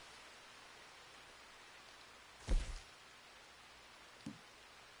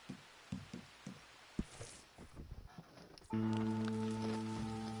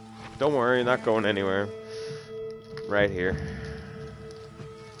 Don't worry, not going anywhere. Right here.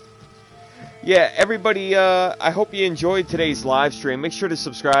 Yeah, everybody, I hope you enjoyed today's live stream. Make sure to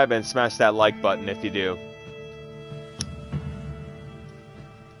subscribe and smash that like button if you do.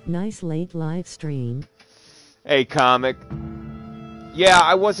 Nice late live stream. Hey, Comic. Yeah,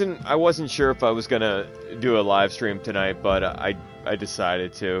 I wasn't sure if I was gonna do a live stream tonight, but I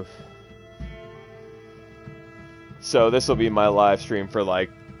decided to. So this will be my live stream for like,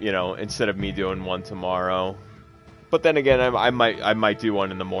 you know, instead of me doing one tomorrow. But then again, I might do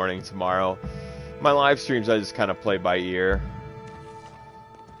one in the morning tomorrow. My live streams I just kind of play by ear.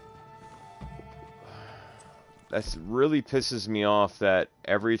 That really pisses me off that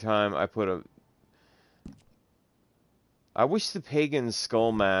every time I put a... I wish the pagan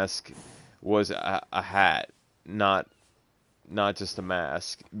skull mask was a hat, not just a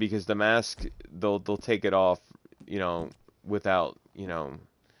mask, because the mask they'll take it off, you know, without, you know,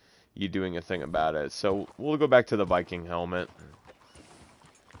 you doing a thing about it. So we'll go back to the Viking helmet.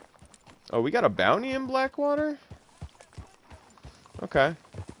 Oh, we got a bounty in Blackwater? Okay.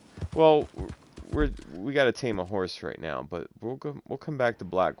 Well, we got to tame a horse right now, but we'll come back to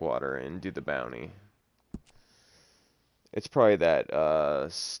Blackwater and do the bounty. It's probably that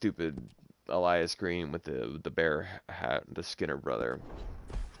stupid Elias Green with the bear hat, the Skinner brother.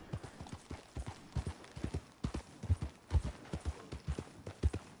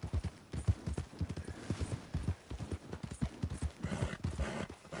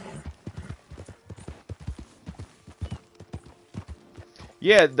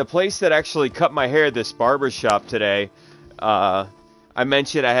 Yeah, the place that actually cut my hair, this barber shop today, I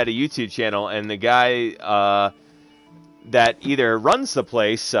mentioned I had a YouTube channel, and the guy that either runs the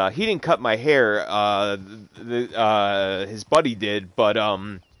place, he didn't cut my hair, his buddy did, but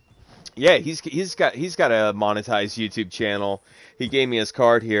yeah, he's got a monetized YouTube channel. He gave me his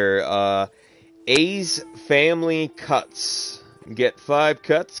card here, A's Family Cuts. Get 5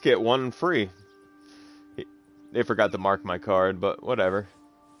 cuts, get 1 free. They forgot to mark my card, but whatever.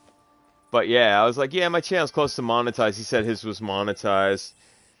 But yeah, I was like, yeah, my channel's close to monetized. He said his was monetized.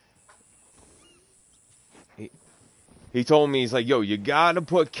 He told me, he's like, yo, you gotta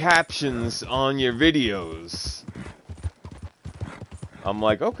put captions on your videos. I'm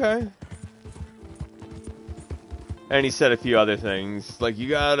like, okay. And he said a few other things. Like, you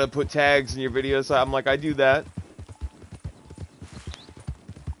gotta put tags in your videos. I'm like, I do that.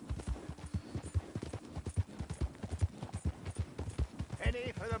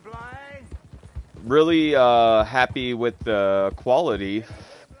 Really happy with the quality.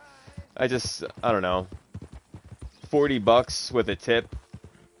 I don't know. $40 with a tip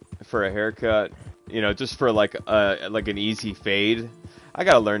for a haircut. You know, just for like an easy fade. I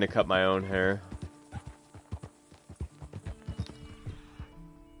gotta learn to cut my own hair.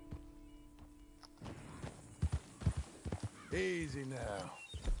 Easy now.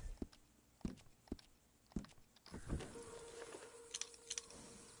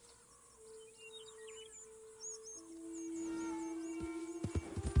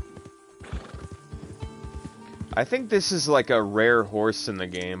 I think this is like a rare horse in the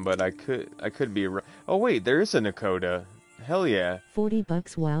game, but I could be. Oh wait, there is a Nakota. Hell yeah.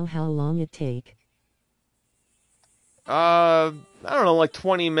 $40. Wow, how long it take? I don't know, like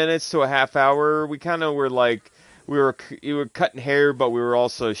 20 minutes to a half hour. We kind of were like, you were cutting hair, but we were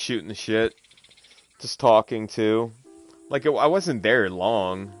also shooting the shit, just talking too. Like I wasn't there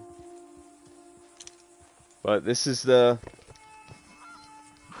long, but this is the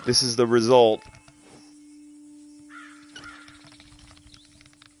This is the result.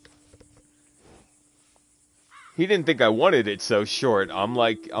 He didn't think I wanted it so short. I'm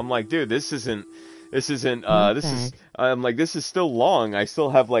like, dude, this isn't, Not this is, bad. I'm like, this is still long. I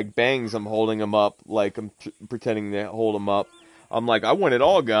still have, like, bangs. I'm holding him up, like, I'm pretending to hold him up. I'm like, I want it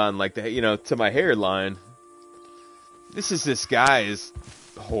all gone, like, to my hairline. This is this guy's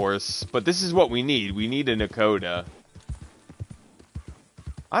horse, but this is what we need. We need a Nakota.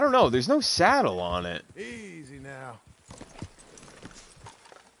 I don't know, there's no saddle on it. Easy now.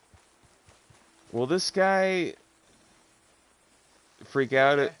 Will this guy freak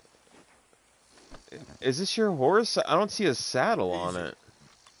out? Okay. Is this your horse? I don't see a saddle on it.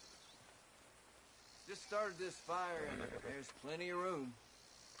 Just started this fire and there's plenty of room.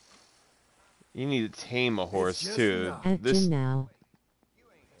 You need to tame a horse just too. enough. Action This now.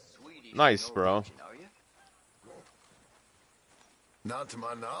 Sweetie, Nice, no bro. virgin, are you? Not to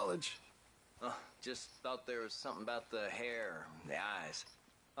my knowledge. Just thought there was something about the hair, the eyes.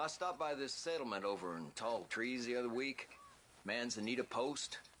 I stopped by this settlement over in Tall Trees the other week. Man's in need of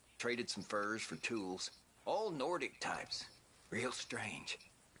post. Traded some furs for tools. All Nordic types. Real strange.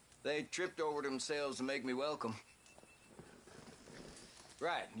 They tripped over themselves to make me welcome.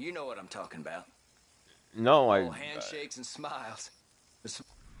 Right, you know what I'm talking about. no, All handshakes and smiles. The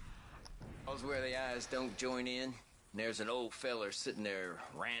smiles where the eyes don't join in. And there's an old feller sitting there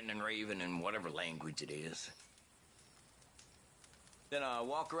ranting and raving in whatever language it is. Then I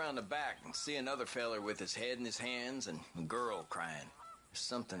walk around the back and see another feller with his head in his hands and a girl crying. There's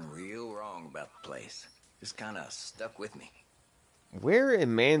something real wrong about the place. Just kind of stuck with me. Where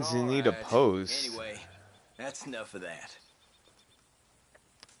in man's in need a Alright, post? Anyway, that's enough of that.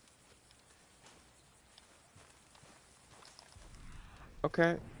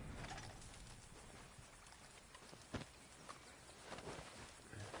 Okay.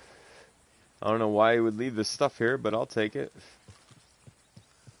 I don't know why he would leave this stuff here, but I'll take it.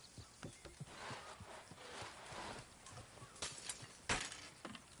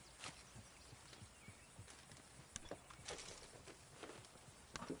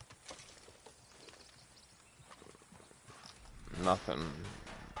 Nothing.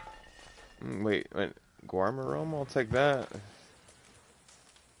 Wait. Guarmarum? I'll take that.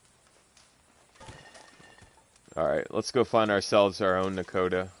 Alright, let's go find ourselves our own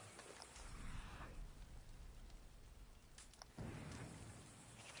Nakota.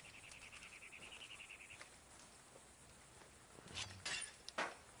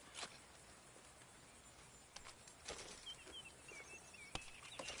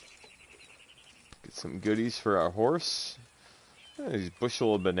 Get some goodies for our horse. Yeah, these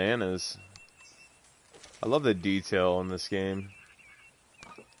bushel of bananas. I love the detail in this game.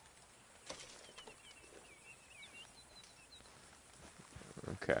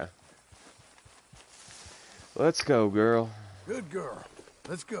 Okay. Let's go, girl. Good girl.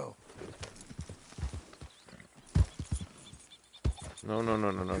 Let's go. No, no, no,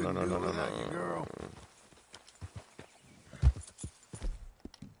 no, no, no, Couldn't no, do no, it no, without you, no. girl.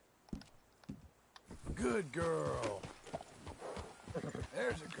 Good girl.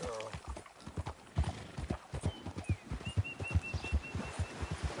 There's a girl.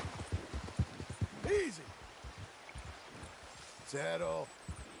 Easy. Saddle.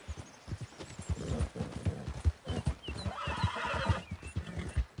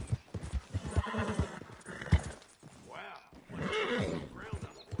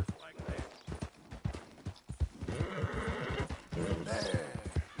 There.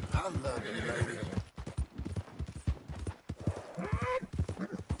 I love you, lady.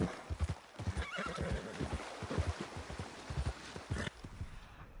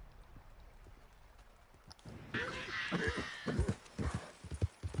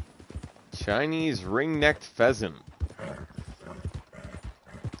 Chinese ring-necked pheasant.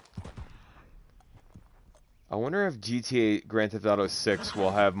 I wonder if GTA Grand Theft Auto 6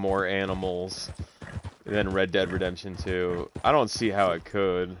 will have more animals than Red Dead Redemption 2. I don't see how it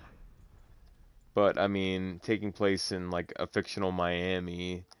could. But, I mean, taking place in, like, a fictional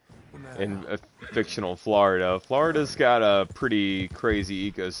Miami, in a fictional Florida. Florida's got a pretty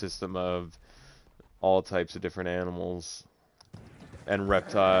crazy ecosystem of all types of different animals. And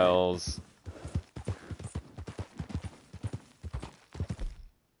reptiles.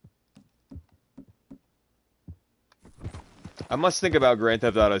 I must think about Grand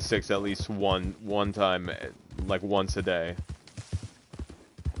Theft Auto 6 at least one time, like once a day.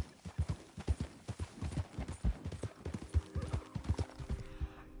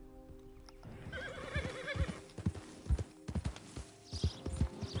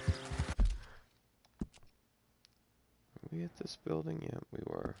 Are we at this building? Yeah, we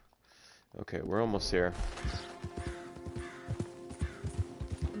were. Okay, we're almost here.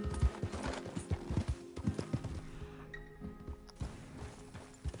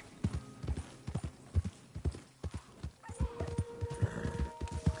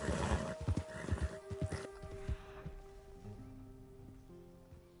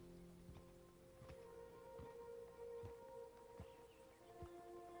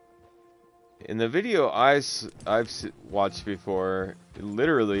 In the video I've watched before,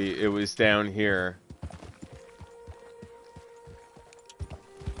 literally it was down here.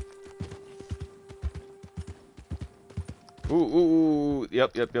 Ooh, ooh, ooh.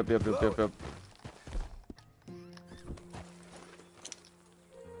 Yep.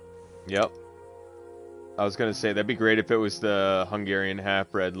 Yep. I was gonna say, that'd be great if it was the Hungarian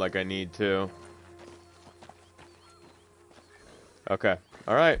half-bred like I need to. Okay.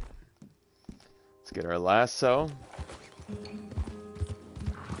 Alright. Let's get our lasso.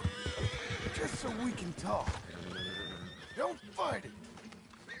 Just so we can talk. Don't fight it.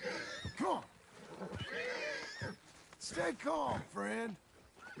 Come on. Stay calm, friend.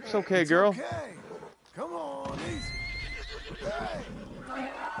 It's okay, It's girl. okay. Come on, easy. Hey!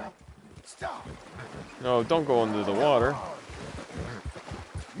 Stop! No, don't go under the water.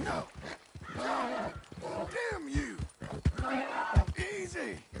 No! Damn you!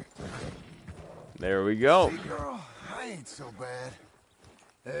 Easy! There we go. See, girl, I ain't so bad.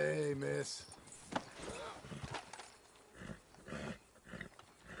 Hey, miss.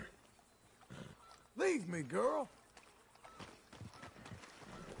 Leave me, girl.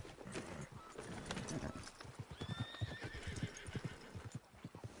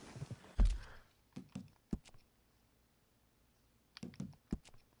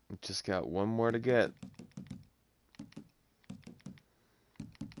 Just got one more to get.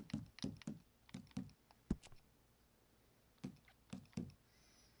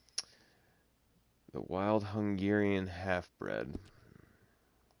 The wild Hungarian half-bred.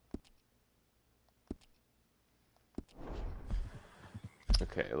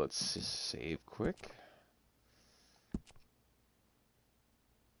 Okay, let's just save quick.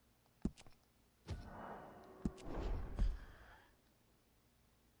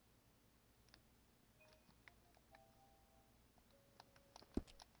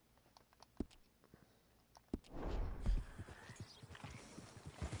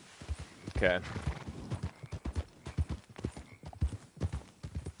 Okay.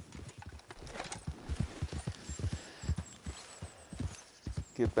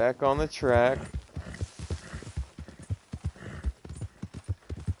 Get back on the track.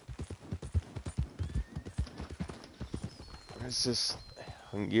 Where's this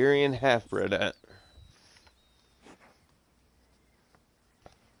Hungarian half-bred at?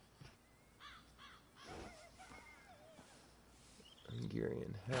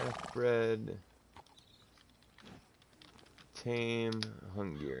 Hungarian half-bred. Tame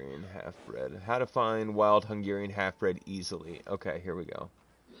Hungarian half-bred. How to find wild Hungarian half-bred easily. Okay, here we go.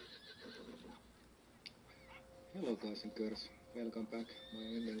 Hello guys and girls, welcome back my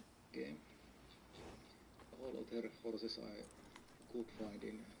ending game. All other horses I could find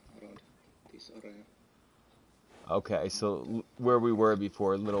in around this area. Okay, so where we were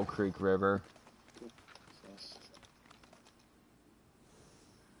before, Little Creek River. Just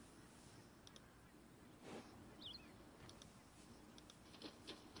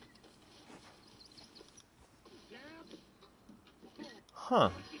Huh.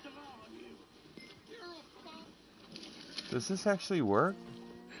 Does this actually work?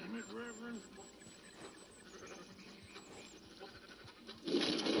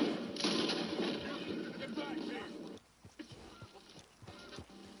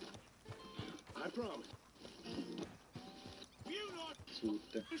 I promise.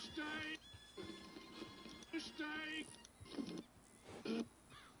 suutte.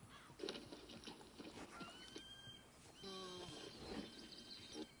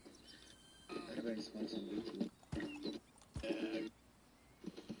 Tervehdys vansan vittu.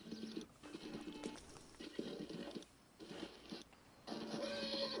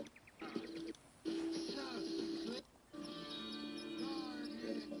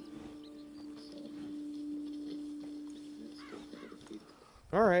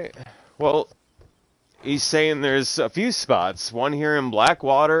 Alright. Well, he's saying there's a few spots. One here in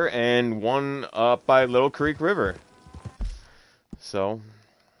Blackwater and one up by Little Creek River. So.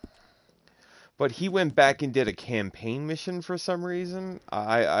 But he went back and did a campaign mission for some reason.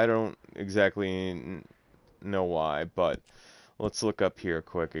 I don't exactly know why, but let's look up here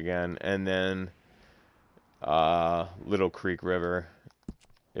quick again. And then Little Creek River.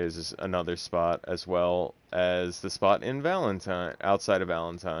 is another spot, as well as the spot in Valentine, outside of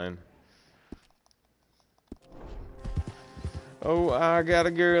Valentine. Oh, I got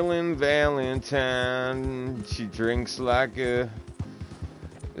a girl in Valentine. She drinks like a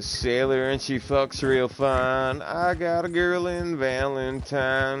sailor and she fucks real fine. I got a girl in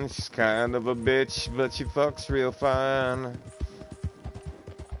Valentine. She's kind of a bitch, but she fucks real fine.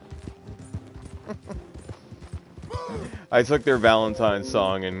 I took their Valentine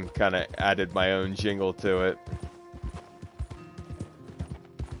song and kind of added my own jingle to it.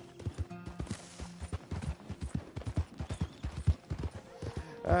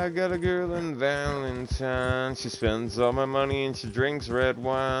 I got a girl in Valentine. She spends all my money and she drinks red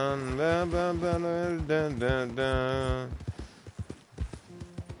wine. Da, da, da, da, da, da.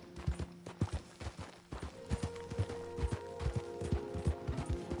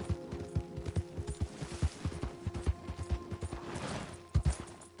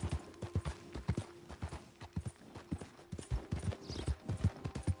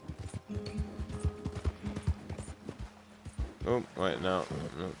 Oh, wait, no.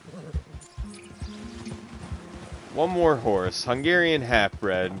 One more horse. Hungarian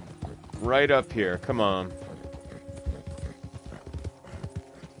half-bred. Right up here. Come on.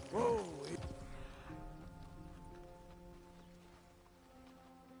 Whoa.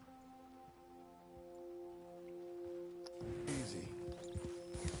 Easy.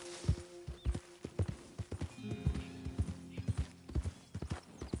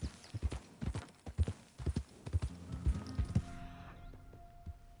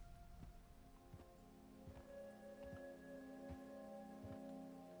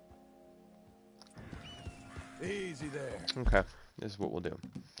 Easy there. Okay. This is what we'll do.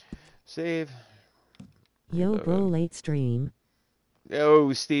 Save. Yo, bro, late stream.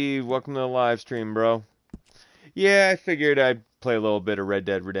 Yo, Steve. Welcome to the live stream, bro. Yeah, I figured I'd play a little bit of Red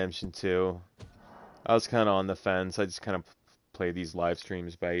Dead Redemption 2. I was kind of on the fence. I just kind of play these live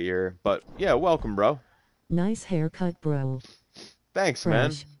streams by ear. But, yeah, welcome, bro. Nice haircut, bro. Thanks, Fresh.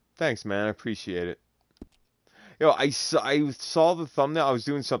 man. Thanks, man. I appreciate it. Yo, I saw the thumbnail. I was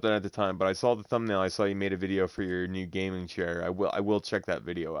doing something at the time, but I saw the thumbnail. I saw you made a video for your new gaming chair. I will check that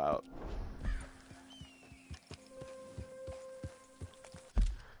video out.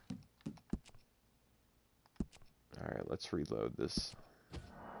 All right, let's reload this.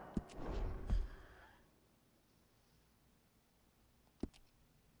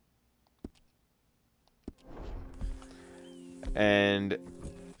 And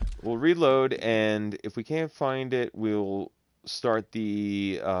we'll reload, and if we can't find it, we'll start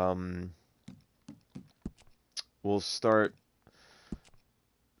the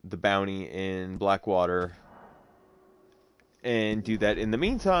bounty in Blackwater and do that in the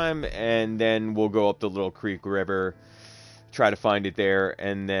meantime, and then we'll go up the Little Creek River, try to find it there,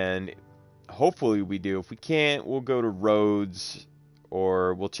 and then hopefully we do. If we can't, we'll go to Rhodes,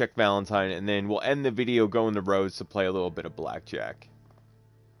 or we'll check Valentine, and then we'll end the video going to Rhodes to play a little bit of blackjack.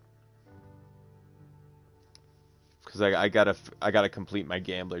 Because I gotta complete my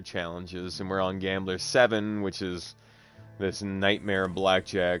gambler challenges, and we're on Gambler 7, which is this nightmare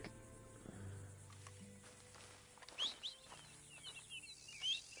blackjack.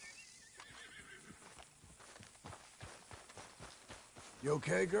 You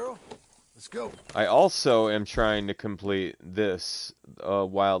okay, girl? Let's go. I also am trying to complete this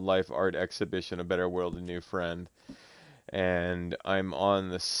wildlife art exhibition, A Better World, A New Friend. And I'm on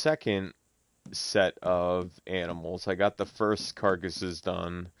the second set of animals. I got the first carcasses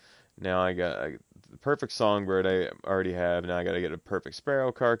done. Now I got the perfect songbird I already have. Now I got to get a perfect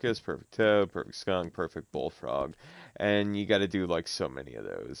sparrow carcass, perfect toad, perfect skunk, perfect bullfrog. And you got to do like so many of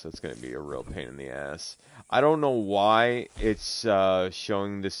those. That's going to be a real pain in the ass. I don't know why it's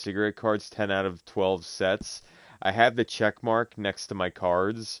showing the cigarette cards 10 out of 12 sets. I have the check mark next to my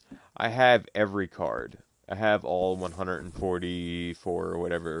cards. I have every card. I have all 144 or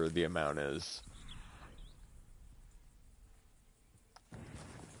whatever the amount is.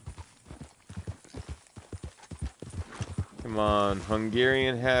 Come on,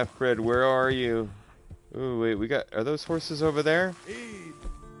 Hungarian half-bred, where are you? Ooh, wait, are those horses over there? Easy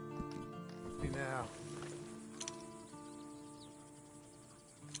now.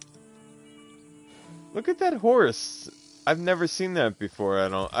 Look at that horse. I've never seen that before.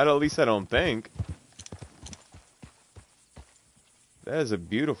 At least I don't think. That is a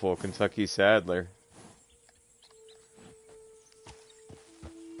beautiful Kentucky Saddler.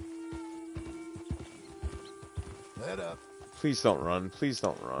 Head up. Please don't run. Please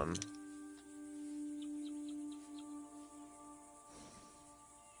don't run.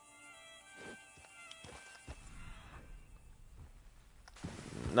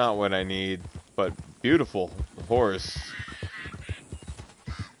 not what I need, but beautiful horse.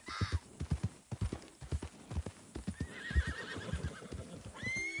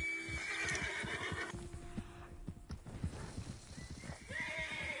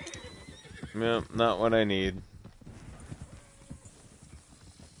 No, not what I need.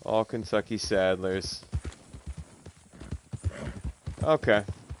 All Kentucky Saddlers. Okay.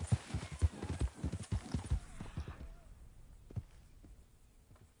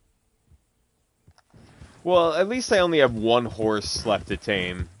 Well, at least I only have one horse left to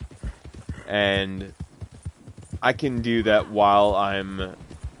tame. And I can do that while I'm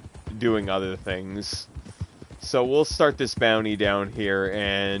doing other things. So we'll start this bounty down here,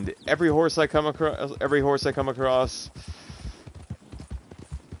 and every horse I come across,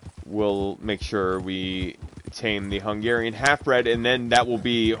 we'll make sure we tame the Hungarian half-bred, and then that will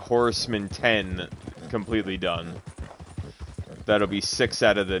be Horseman 10 completely done. That'll be 6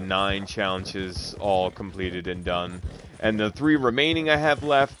 out of the 9 challenges all completed and done. And the 3 remaining I have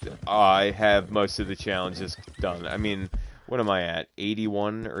left, I have most of the challenges done. I mean, what am I at?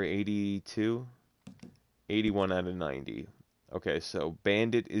 81 or 82? 81 out of 90. Okay, so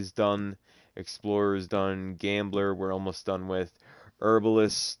Bandit is done. Explorer is done. Gambler, we're almost done with.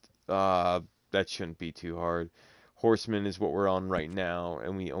 Herbalist, that shouldn't be too hard. Horseman is what we're on right now,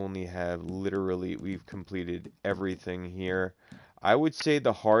 and we only have we've completed everything here. I would say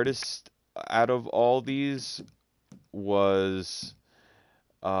the hardest out of all these was,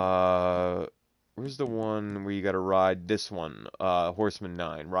 where's the one where you gotta ride? This one, Horseman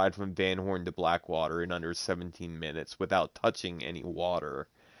 9. Ride from Van Horn to Blackwater in under 17 minutes without touching any water.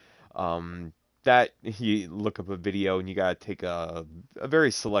 That, you look up a video and you gotta take a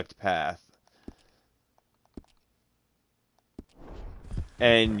very select path.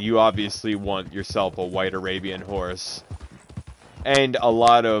 And you obviously want yourself a white Arabian horse. And a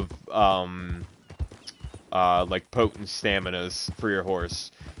lot of, like potent staminas for your horse.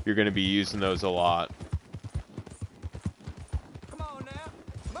 You're going to be using those a lot. Come on now,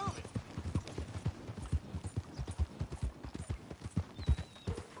 move it.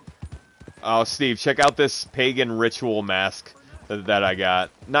 Oh, Steve, check out this pagan ritual mask that I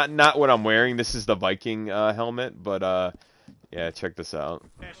got. Not what I'm wearing. This is the Viking helmet, but yeah, check this out.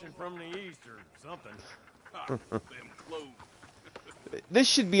 Passion from the east or something. This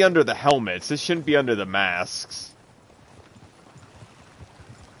should be under the helmets. This shouldn't be under the masks.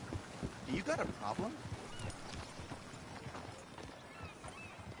 You got a problem?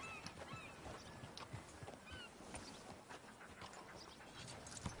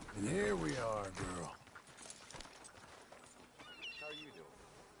 And here we are, girl. How are you doing?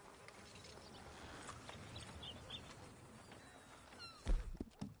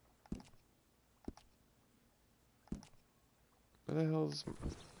 What the hell's...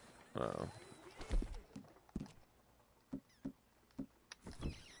 Oh.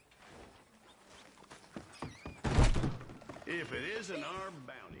 If it isn't our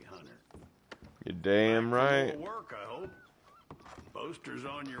bounty hunter. You're damn right. Work, I hope. Posters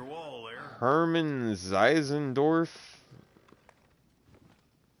on your wall there. Herman Zeisendorf.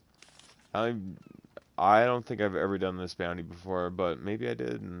 I don't think I've ever done this bounty before, but maybe I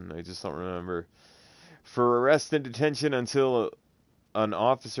did, and I just don't remember. For arrest and detention until an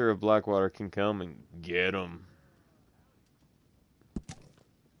officer of Blackwater can come and get him.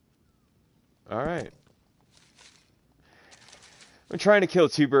 Alright. I'm trying to kill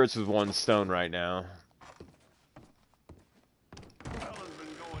 2 birds with 1 stone right now.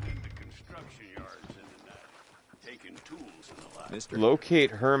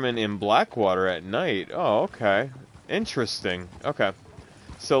 Locate Herman in Blackwater at night. Oh, okay. Interesting. Okay.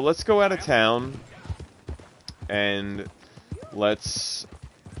 So let's go out of town. And let's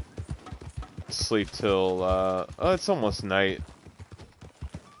sleep till, oh, it's almost night.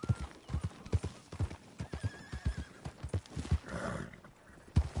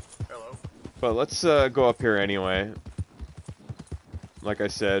 Hello. But let's go up here anyway. Like I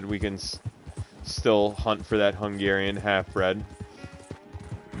said, we can still hunt for that Hungarian half-bred.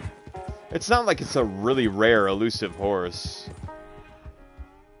 It's not like it's a really rare, elusive horse.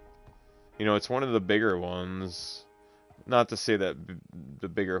 You know, it's one of the bigger ones. Not to say that the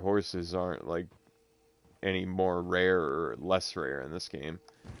bigger horses aren't, like, any more rare or less rare in this game.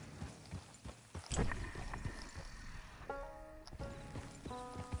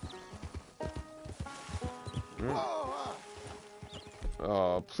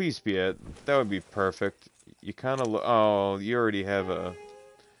 Oh, please be it. That would be perfect. You kind of look... Oh, you already have a...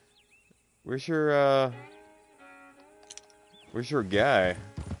 Where's your guy?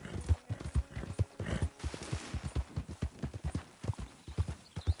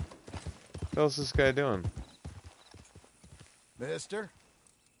 hell's this guy doing? Mister?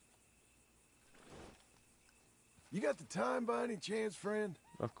 You got the time by any chance, friend?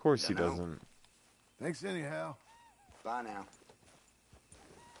 Of course he Dunno. doesn't. Thanks anyhow. Bye now.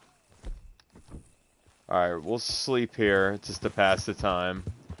 Alright, we'll sleep here just to pass the time.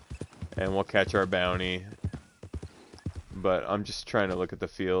 And we'll catch our bounty. But I'm just trying to look at the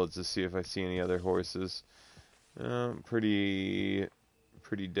fields to see if I see any other horses. Pretty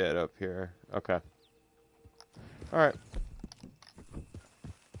dead up here. Okay. Alright.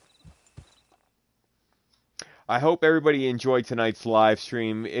 I hope everybody enjoyed tonight's live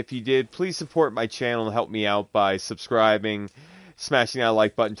stream. If you did, please support my channel and help me out by subscribing, smashing that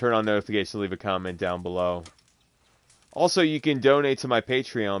like button, turn on notifications, leave a comment down below. Also, you can donate to my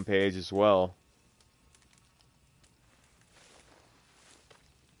Patreon page as well.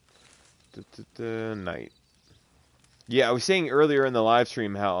 Night. Yeah, I was saying earlier in the live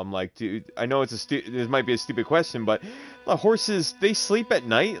stream how I'm like, dude, I know it's this might be a stupid question, but the horses, they sleep at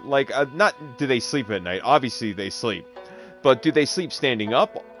night? Like, not do they sleep at night? Obviously they sleep. But do they sleep standing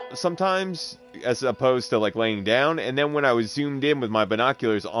up sometimes as opposed to like laying down? And then when I was zoomed in with my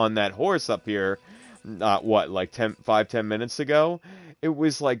binoculars on that horse up here, like 5-10 minutes ago, it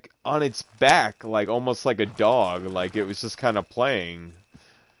was like on its back, like almost like a dog, like it was just kind of playing.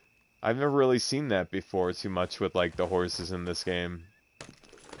 I've never really seen that before too much with, like, the horses in this game.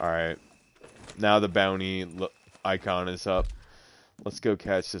 Alright. Now the bounty icon is up. Let's go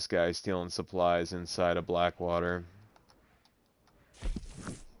catch this guy stealing supplies inside of Blackwater.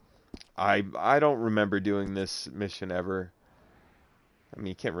 I don't remember doing this mission ever. I mean,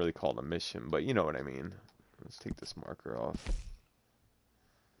 you can't really call it a mission, but you know what I mean. Let's take this marker off.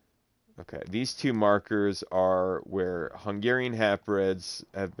 Okay, these two markers are where Hungarian half-breds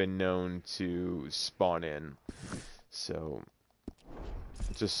have been known to spawn in. So,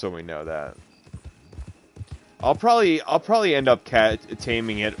 just so we know that. I'll probably end up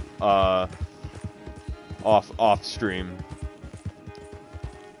taming it off stream.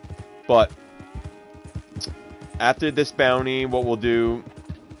 But after this bounty, what we'll do,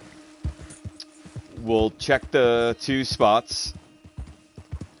 we'll check the 2 spots.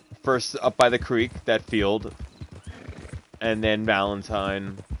 First up by the creek, that field, and then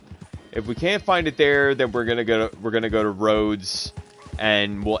Valentine. If we can't find it there, then we're gonna go to Rhodes,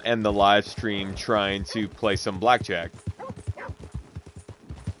 and we'll end the live stream trying to play some blackjack.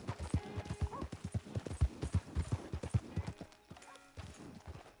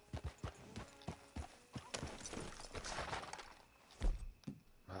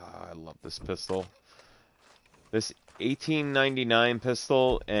 I love this pistol. This 1899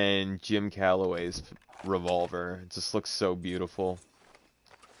 pistol and Jim Calloway's revolver. It just looks so beautiful.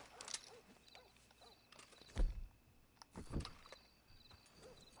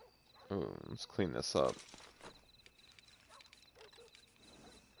 Ooh, let's clean this up.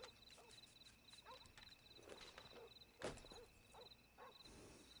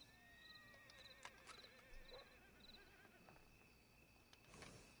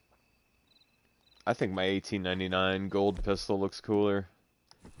 I think my 1899 gold pistol looks cooler.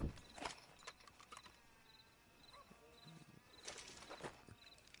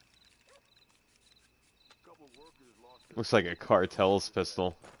 Looks like a cartel's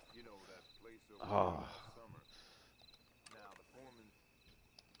pistol. Oh.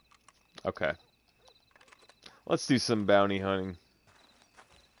 Okay. Let's do some bounty hunting.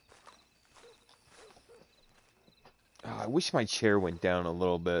 Oh, I wish my chair went down a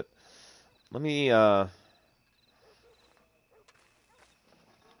little bit. Let me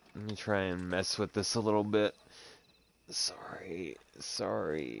try and mess with this a little bit. Sorry. Is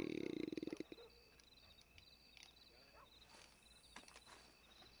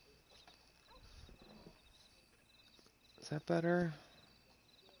that better?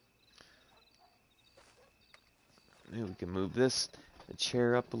 Maybe we can move the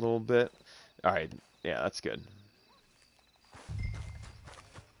chair up a little bit. Alright, yeah, that's good.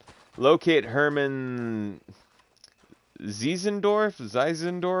 Locate Herman Zeisendorf?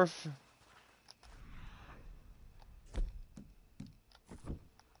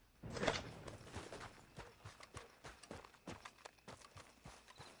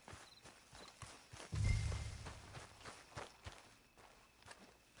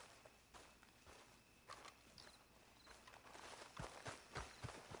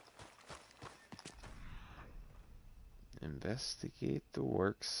 Investigate the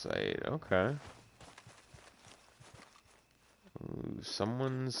work site. Okay. Ooh,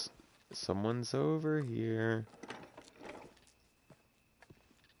 someone's over here.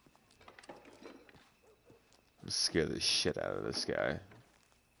 Scare the shit out of this guy.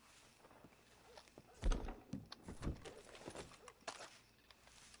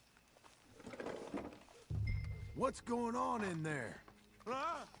 What's going on in there?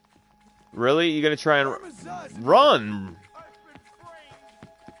 Huh? Really? You gonna try and Parmesan. run?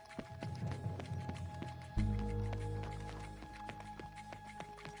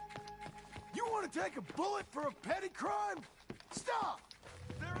 You want to take a bullet for a petty crime? Stop!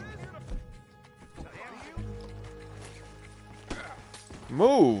 There isn't a...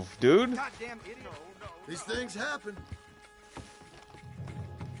 Move, dude. Goddamn idiot. These things happen.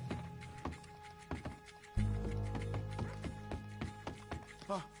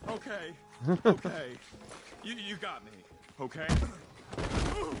 Okay. Okay. You got me. Okay?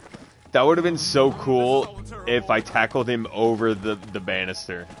 That would have been so cool if I tackled him over the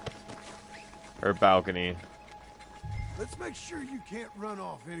banister. Or balcony. Let's make sure you can't run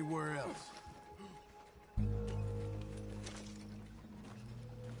off anywhere else.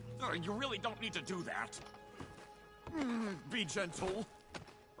 You really don't need to do that. Be gentle.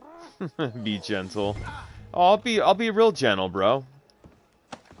 Be gentle. Oh, I'll be real gentle, bro.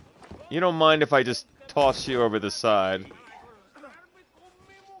 You don't mind if I just toss you over the side.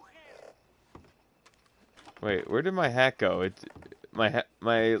 Wait, where did my hat go?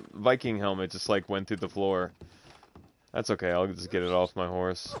 My Viking helmet just like went through the floor. That's okay. I'll just get it off my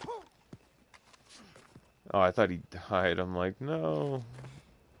horse. Oh, I thought he died. I'm like, no.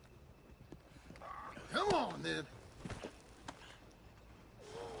 Come on, then.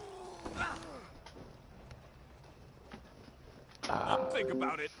 Think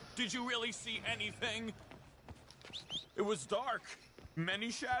about it. Did you really see anything? It was dark. Many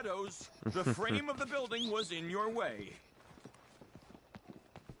shadows. The frame of the building was in your way.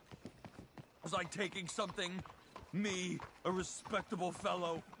 Was I taking something? Me, a respectable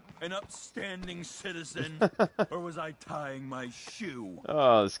fellow, an upstanding citizen? Or was I tying my shoe?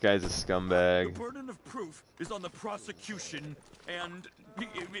 Oh, this guy's a The scumbag. burden of proof is on the prosecution, and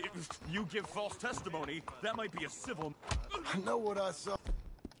if you give false testimony, that might be a civil... I know what I saw.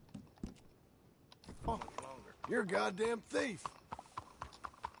 You're a goddamn thief.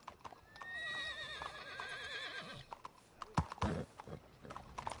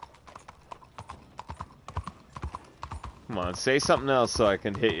 Come on, say something else so I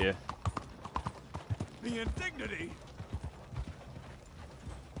can hit you. The indignity!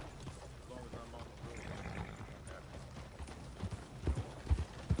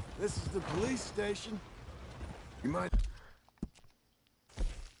 This is the police station. You might...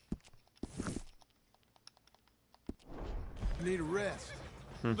 need a rest.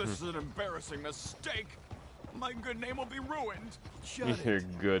 This is an embarrassing mistake. My good name will be ruined. Shut Your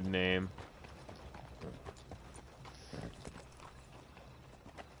it. good name.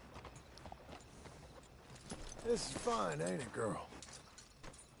 This is fine, ain't it, girl?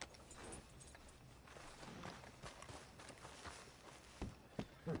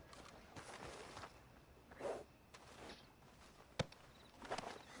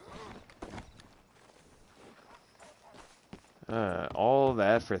 All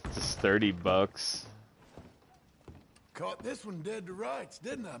that for just 30 bucks. Caught this one dead to rights,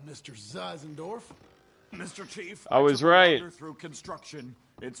 didn't I, Mr. Zeisendorf? Mr. Chief, I was took a right. wander through construction.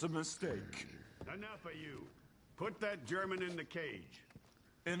 It's a mistake. Enough of you. Put that German in the cage.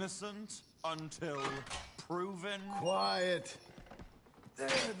 Innocent until proven. Quiet.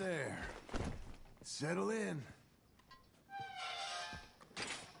 There. Settle in.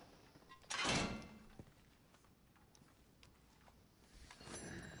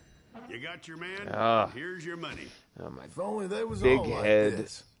 You got your man? Ah. Here's your money. Oh my If only they was big all like head.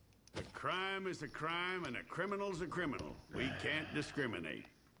 this. A crime is a crime, and a criminal's a criminal. We can't discriminate.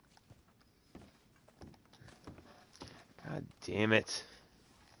 God damn it.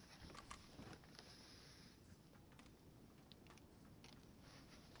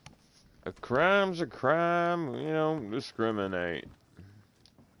 A crime's a crime, you don't discriminate.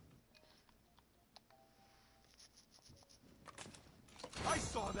 I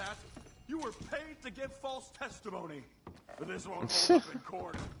saw that. You were paid to give false testimony. But this won't hold up in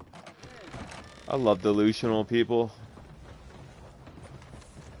court. I love delusional people.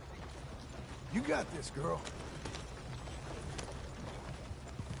 You got this, girl.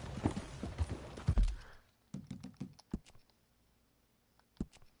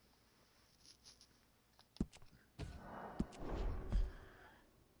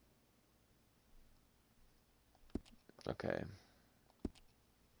 Okay.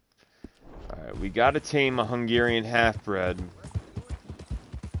 Alright, we gotta tame a Hungarian half-bred.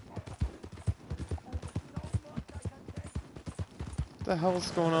 What the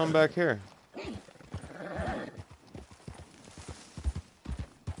hell's going on back here?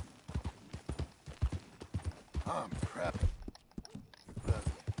 I'm crap.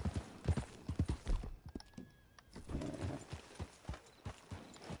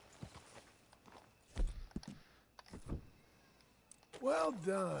 Well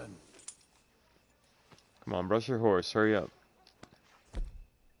done. Come on, brush your horse. Hurry up.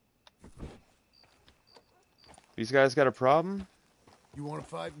 These guys got a problem? You want to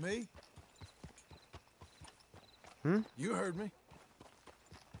fight me? Hmm? You heard me.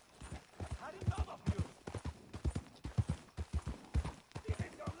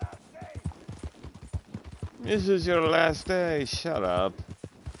 This is your last day. Shut up.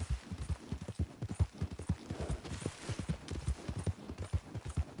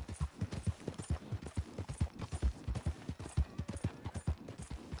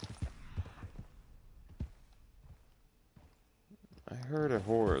 I heard a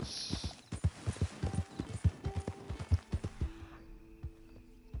horse.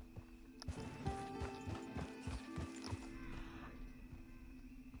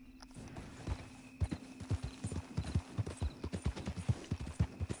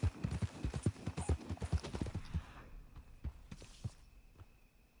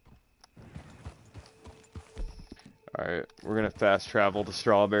 Alright, we're gonna fast travel to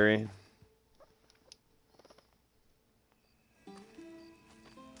Strawberry.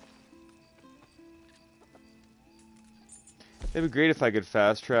 It'd be great if I could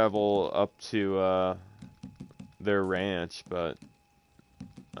fast travel up to their ranch, but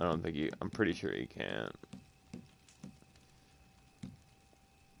I don't think I'm pretty sure you can't.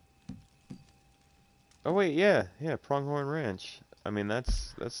 Oh wait, yeah, Pronghorn Ranch. I mean,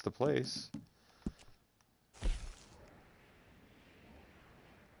 that's the place.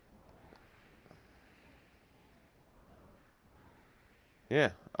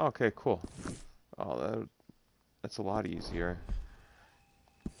 Yeah. Okay, cool. Oh, that's a lot easier.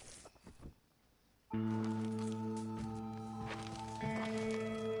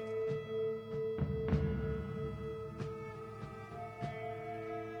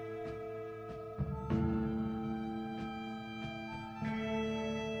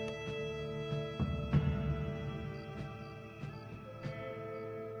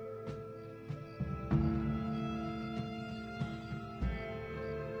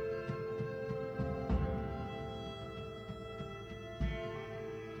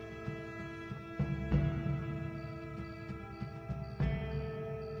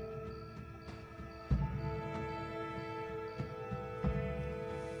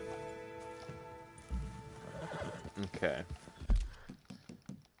 Okay.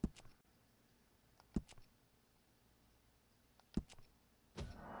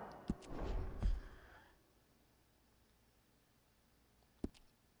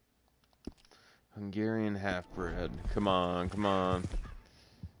 Hungarian half-bred. Come on, come on.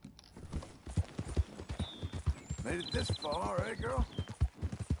 Made it this far, eh, girl?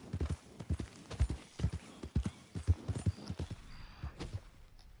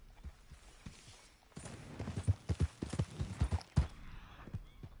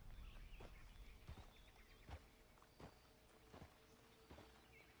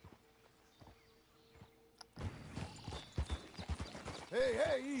 Hey,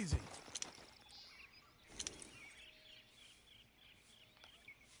 hey, easy.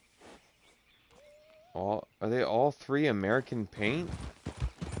 Are they all three American paint?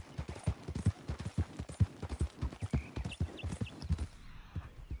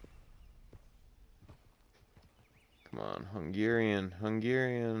 Come on,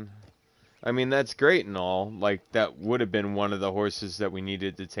 Hungarian. I mean, that's great and all. Like, that would have been one of the horses that we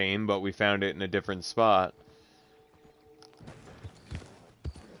needed to tame, but we found it in a different spot.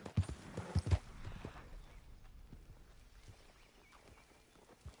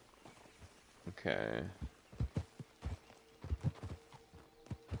 Okay.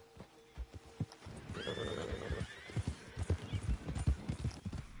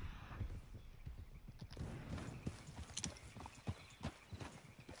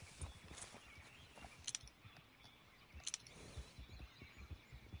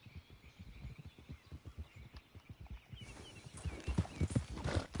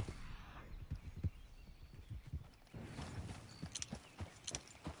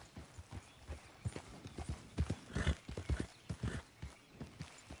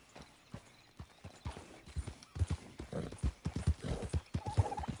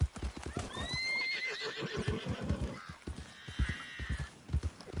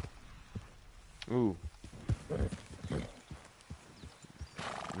 Ooh.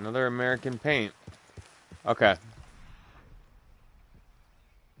 Another American paint. Okay.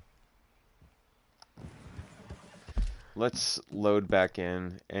 Let's load back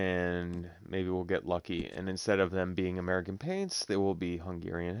in and maybe we'll get lucky. And instead of them being American paints, they will be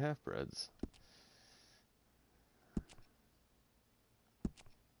Hungarian half-breds.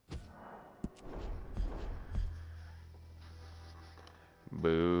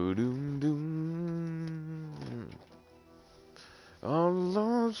 Boom doom. On the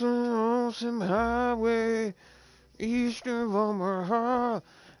lonesome highway, east of Omaha.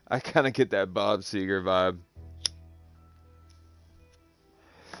 I kind of get that Bob Seger vibe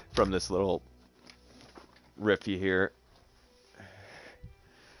from this little riff you hear.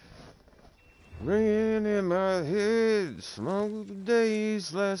 Ringing in my head, smoke the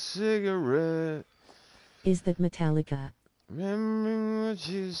day's last cigarette. Is that Metallica? Remember what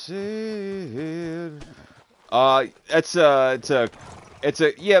you said. It's a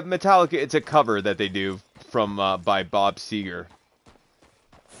yeah, Metallica. It's a cover that they do from by Bob Seger.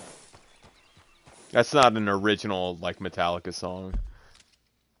 That's not an original like Metallica song,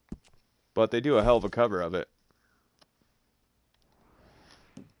 but they do a hell of a cover of it.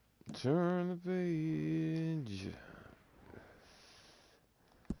 Turn the page.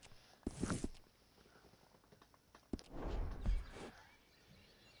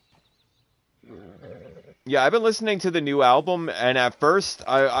 Yeah, I've been listening to the new album, and at first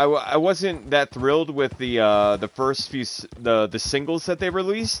I wasn't that thrilled with the first few the singles that they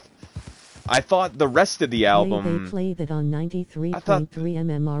released. I thought the rest of the album. They play that on 93.3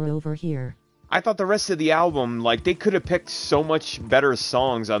 MMR over here. I thought the rest of the album, like, they could have picked so much better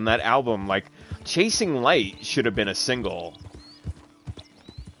songs on that album. Like, Chasing Light should have been a single.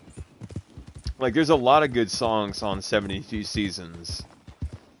 Like, there's a lot of good songs on 72 Seasons.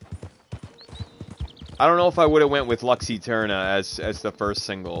 I don't know if I would have went with Lux Eterna as the first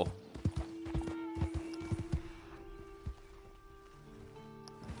single.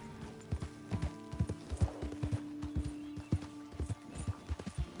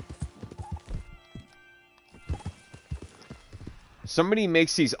 Somebody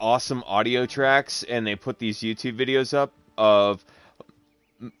makes these awesome audio tracks and they put these YouTube videos up of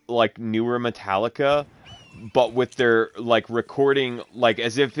like newer Metallica, but with their like recording, like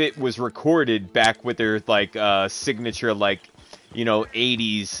as if it was recorded back with their like signature, like, you know,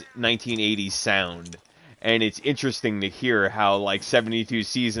 1980s sound. And it's interesting to hear how like 72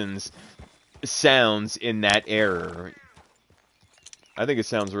 Seasons sounds in that era. I think it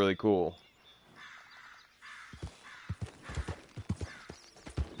sounds really cool.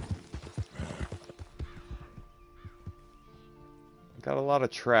 Got a lot of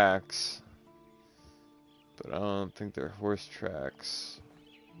tracks, but I don't think they're horse tracks.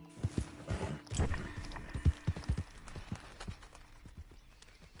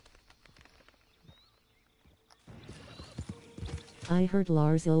 I heard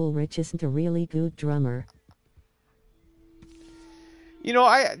Lars Ulrich isn't a really good drummer. You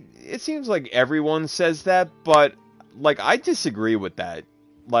know, it seems like everyone says that, but like I disagree with that.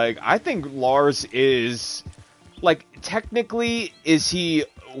 Like I think Lars is, like, technically, is he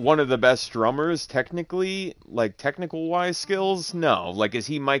one of the best drummers? Technically, like technical-wise skills, no. Like, is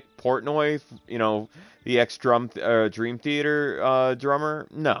he Mike Portnoy? You know, the ex-Dream Theater drummer?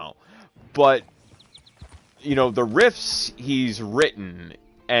 No. But you know, the riffs he's written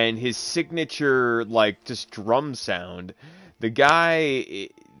and his signature, like, just drum sound. The guy,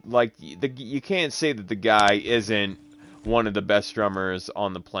 like, you can't say that the guy isn't one of the best drummers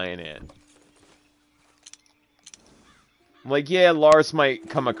on the planet. Like, yeah, Lars might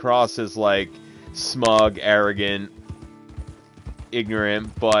come across as, like, smug, arrogant,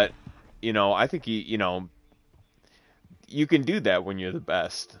 ignorant, but, you know, I think you know, you can do that when you're the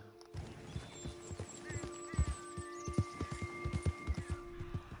best.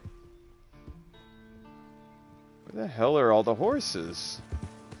 Where the hell are all the horses?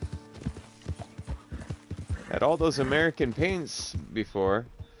 Had all those American paints before.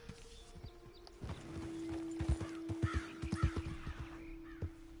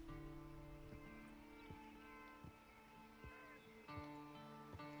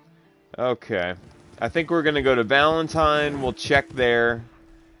 Okay. I think we're going to go to Valentine. We'll check there.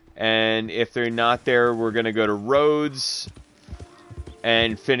 And if they're not there, we're going to go to Rhodes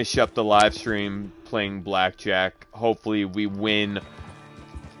and finish up the live stream playing blackjack. Hopefully we win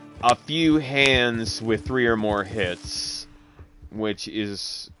a few hands with 3 or more hits, which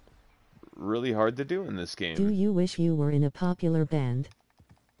is really hard to do in this game. Do you wish you were in a popular band?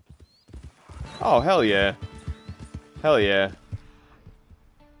 Oh, hell yeah. Hell yeah.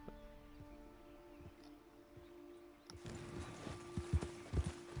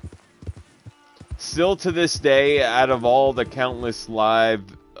 Still to this day, out of all the countless live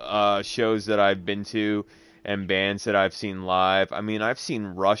shows that I've been to and bands that I've seen live, I mean, I've seen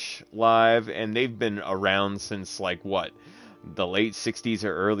Rush live, and they've been around since, like, what, the late 60s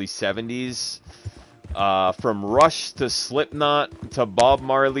or early 70s? from Rush to Slipknot to Bob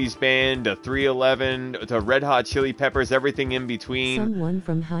Marley's band to 311 to Red Hot Chili Peppers, everything in between. Someone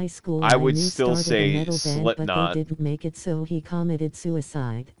from high school I I would knew still started a say metal band, but Slipknot. they didn't make it, so he committed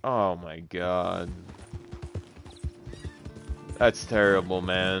suicide. Oh my god. That's terrible,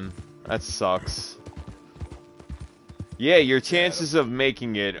 man. That sucks. Yeah, your chances of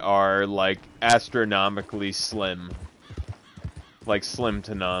making it are, like, astronomically slim. Like, slim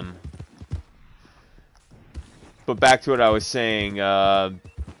to none. But back to what I was saying,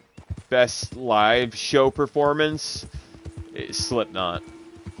 best live show performance is Slipknot.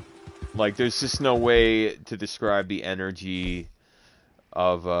 Like, there's just no way to describe the energy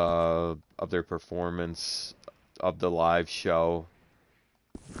of their performance of the live show.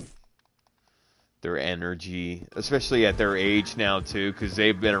 Their energy, especially at their age now too, because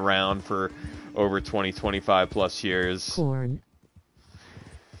they've been around for over 20, 25 plus years. Korn.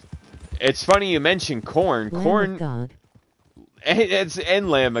 It's funny you mentioned Korn. Lamb of God. And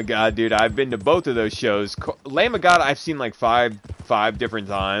Lamb of God, dude. I've been to both of those shows. Lamb of God, I've seen like five different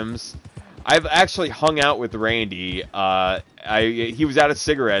times. I've actually hung out with Randy. He was out of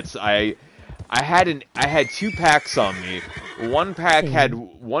cigarettes. I had 2 packs on me. One pack had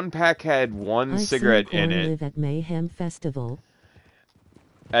one cigarette in it. Live at Mayhem Festival.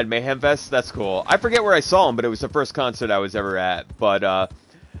 At Mayhem Fest, that's cool. I forget where I saw him, but it was the first concert I was ever at. But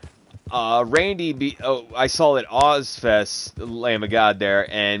Randy, I saw at Ozfest, Lamb of God there,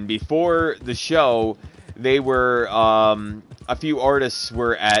 and before the show, they were a few artists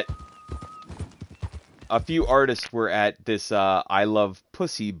were at this I Love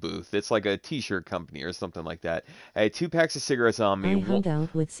Pussy booth. It's like a t-shirt company or something like that. I had 2 packs of cigarettes on me. I hung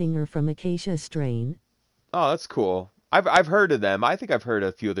out with singer from Acacia Strain. Oh, that's cool. I've heard of them. I think I've heard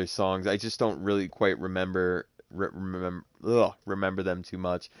a few of their songs. I just don't really quite remember them too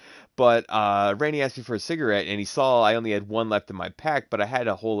much. But Randy asked me for a cigarette, and he saw I only had 1 left in my pack, but I had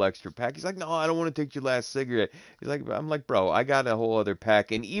a whole extra pack. He's like, "No, I don't want to take your last cigarette." I'm like, "Bro, I got a whole other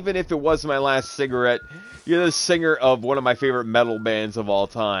pack." And even if it was my last cigarette, you're the singer of one of my favorite metal bands of all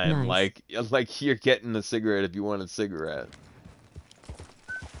time. Nice. Like you're getting a cigarette if you want a cigarette.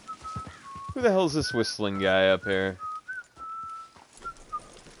 Who the hell is this whistling guy up here?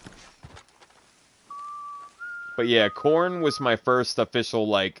 But yeah, Korn was my first official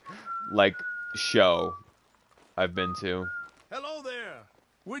like show I've been to. Hello there.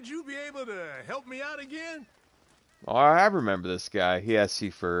 Would you be able to help me out again? Oh, I remember this guy. He asked you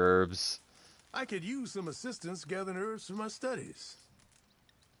for herbs. I could use some assistance gathering herbs for my studies.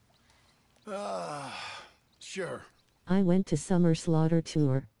 Sure. I went to Summer Slaughter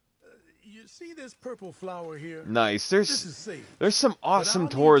Tour. You see this purple flower here? Nice. This is safe. There's some awesome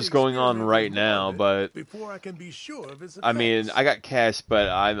But I'll tours need to going on experiment right with now, more of it but before I can be sure of its I mean, effects. I got cash, but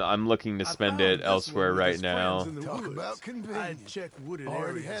I'm looking to I spend found it this elsewhere one with right his now. friends in the Talk woods. about convenient. I checked wooded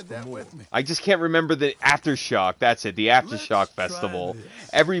Already areas had for that more. with me. I just can't remember the Aftershock. That's it, the Aftershock Let's try Festival. this.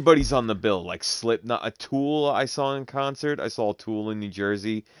 Everybody's on the bill, like Slipknot, a Tool I saw in concert. I saw Tool in New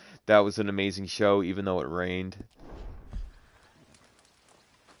Jersey. That was an amazing show, even though it rained.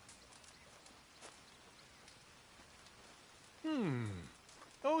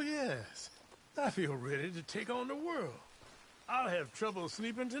 Oh, yes. I feel ready to take on the world. I'll have trouble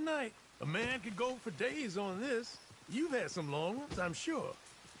sleeping tonight. A man could go for days on this. You've had some long ones, I'm sure.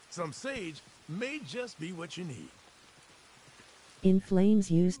 Some sage may just be what you need. In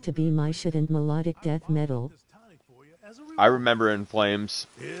Flames used to be my shit and melodic death metal. This tonic for you as a I reward. remember In Flames.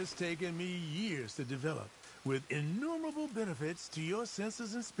 It's taken me years to develop, with innumerable benefits to your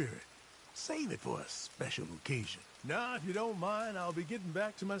senses and spirit. Save it for a special occasion. Now, if you don't mind, I'll be getting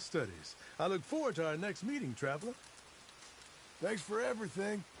back to my studies. I look forward to our next meeting, traveler. Thanks for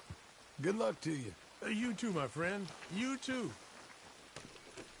everything. Good luck to you. You too, my friend. You too.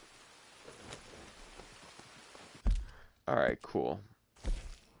 Alright, cool.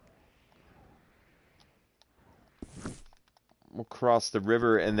 We'll cross the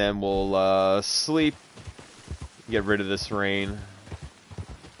river and then we'll sleep. Get rid of this rain.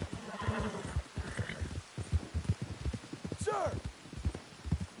 Sir!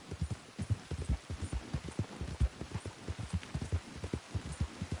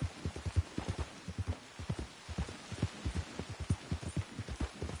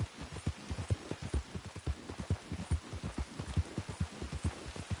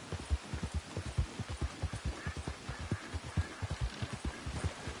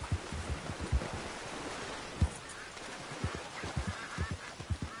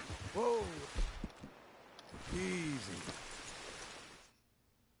 Whoa. Easy.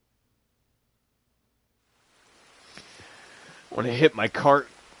 Want to hit my cart.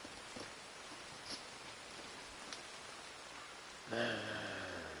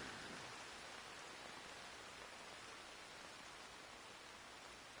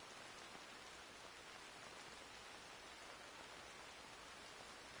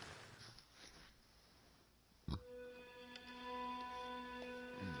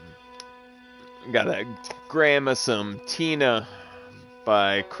 Got a gram of some Tina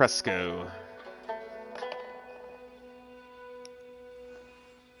by Cresco.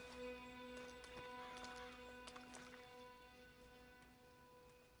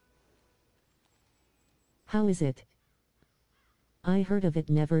 How is it? I heard of it,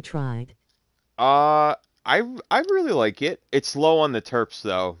 never tried. I really like it. It's low on the terps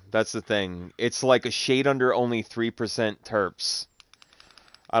though. That's the thing. It's like a shade under only 3% terps.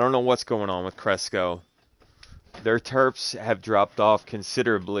 I don't know what's going on with Cresco. Their terps have dropped off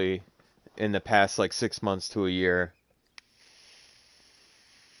considerably in the past like 6 months to a year.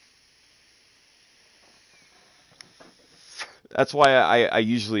 That's why I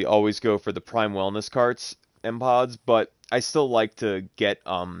usually always go for the Prime Wellness carts and pods, but I still like to get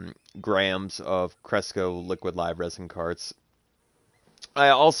grams of Cresco liquid live resin carts.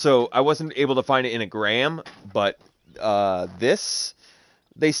 I wasn't able to find it in a gram, but I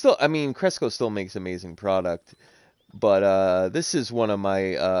mean, Cresco still makes amazing product, but this is one of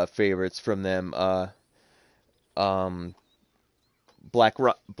my favorites from them.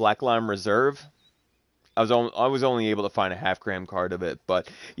 Black Lime Reserve. I was only able to find a half-gram card of it, but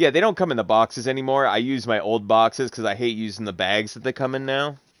yeah, they don't come in the boxes anymore. I use my old boxes because I hate using the bags that they come in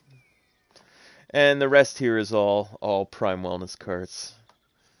now. And the rest here is all Prime Wellness carts.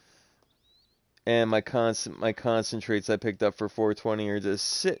 And my concentrates I picked up for 420 are just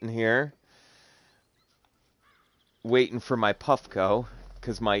sitting here, waiting for my Puffco,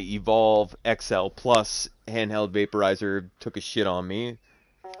 because my Evolve XL Plus handheld vaporizer took a shit on me.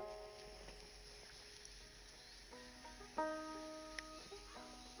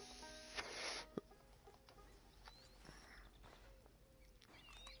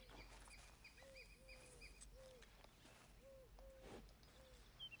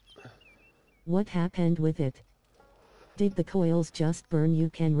 What happened with it? Did the coils just burn? You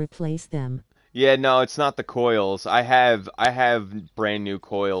can replace them. Yeah, no, it's not the coils. I have brand new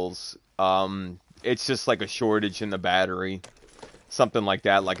coils. It's just like a shortage in the battery. Something like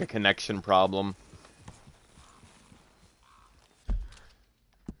that, like a connection problem.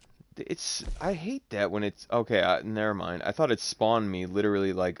 I hate that when it's okay, never mind. I thought it spawned me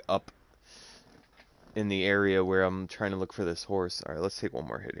literally like up in the area where I'm trying to look for this horse. All right, let's take one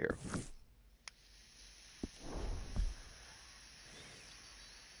more hit here.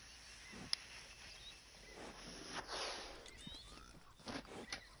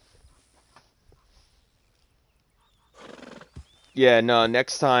 Yeah, no,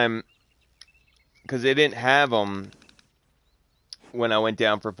 next time, because they didn't have them when I went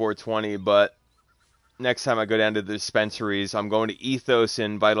down for 420, but next time I go down to the dispensaries, I'm going to Ethos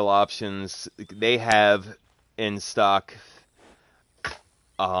and Vital Options. They have in stock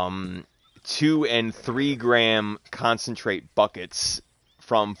 2 and 3 gram concentrate buckets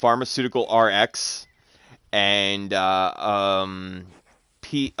from Pharmaceutical RX and Penn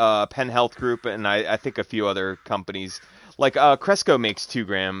Health Group, and I think a few other companies. Like Cresco makes 2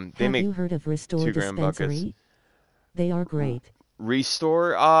 gram. They Have make you heard of Restore 2 gram buckets. Dispensary? They are great.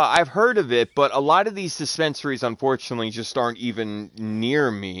 Restore? I've heard of it, but a lot of these dispensaries, unfortunately, just aren't even near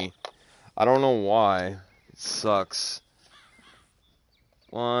me. I don't know why. It sucks.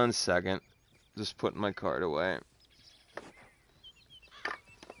 1 second. Just putting my card away.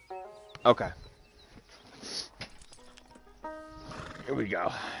 Okay. Here we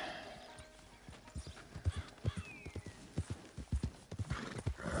go.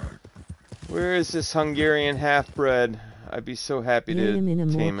 Where is this Hungarian half-bred? I'd be so happy to I'm in a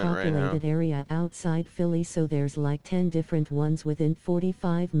more tame it right now. populated area outside Philly, so there's like 10 different ones within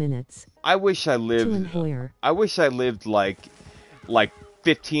 45 minutes. I wish I lived. I wish I lived like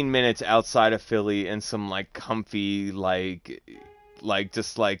 15 minutes outside of Philly in some like comfy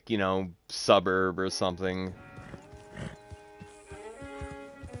just like, you know, suburb or something.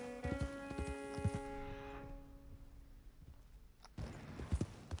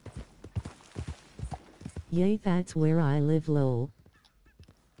 Yay, that's where I live, lol.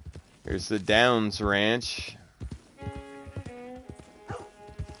 Here's the Downs Ranch.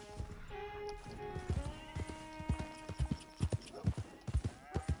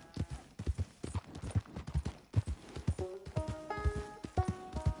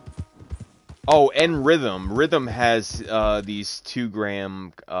 Oh, and Rhythm. Rhythm has these 2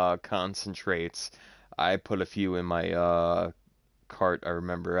 gram concentrates. I put a few in my cart. I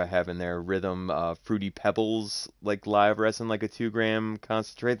remember I have in there Rhythm Fruity Pebbles, like live resin, like a 2 gram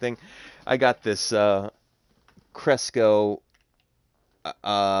concentrate thing. I got this Cresco.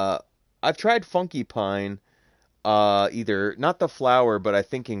 I've tried Funky Pine, either not the flower, but I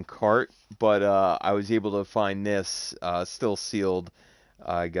think in cart. But I was able to find this still sealed.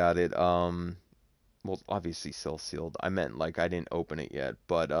 I got it well, obviously still sealed. I meant like I didn't open it yet,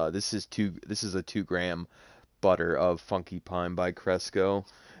 but this is a 2 gram butter of Funky Pine by Cresco,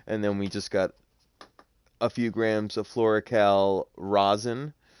 and then we just got a few grams of Florical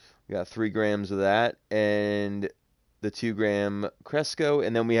rosin. We got 3 grams of that, and the 2 gram Cresco,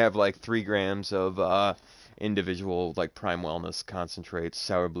 and then we have like 3 grams of individual like Prime Wellness concentrates,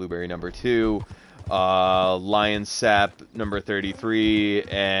 Sour Blueberry number 2, Lion Sap number 33,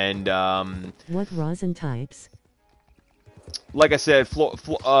 and what rosin types? like I said,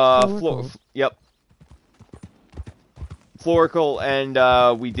 yep, Florical,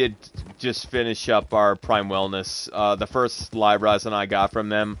 and we did just finish up our Prime Wellness. The first live rosin I got from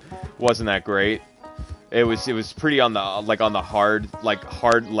them wasn't that great. It was pretty on the hard,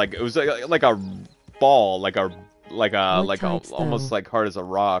 it was like a ball, like almost like hard as a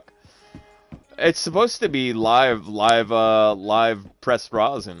rock. It's supposed to be live pressed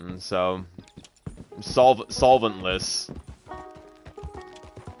rosin, so solventless.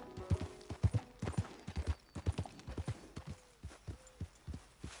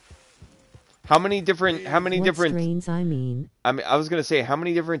 How many different strains? I mean, I was gonna say, how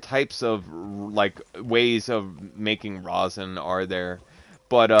many different types of like ways of making rosin are there?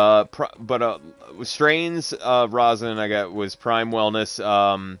 But strains of rosin I got was Prime Wellness,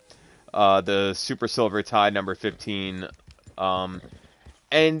 the Super Silver Tide number 15, and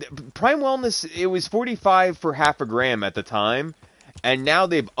Prime Wellness, it was 45 for half a gram at the time. And now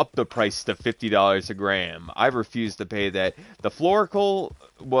they've upped the price to $50 a gram. I refuse to pay that. The Florical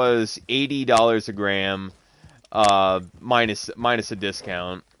was $80 a gram, minus a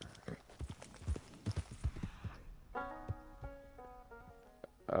discount.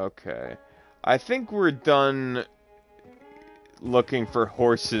 Okay, I think we're done looking for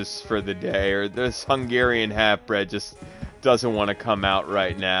horses for the day, or this Hungarian half-bred just doesn't want to come out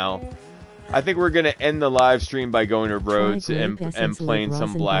right now. I think we're going to end the live stream by going to Rhodes and playing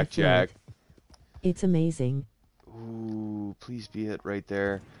some blackjack. It's amazing. Ooh, please be it right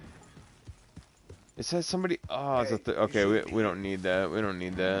there. It says somebody... Oh, it's okay, we don't need that. We don't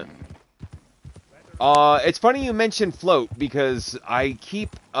need that. It's funny you mentioned float, because I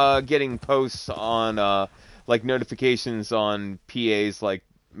keep getting posts on, like, notifications on PA's, like,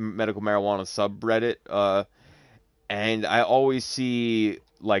 medical marijuana subreddit, and I always see,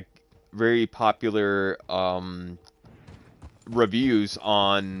 like, very popular reviews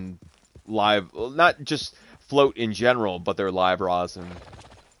on live, well, not just float in general, but their live rosin.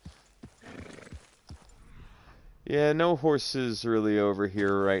 Yeah, no horses really over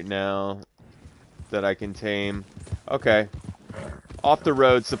here right now that I can tame. Okay, off the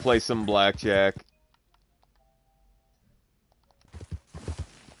roads to play some blackjack.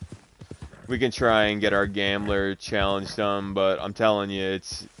 We can try and get our gambler challenge done, but I'm telling you,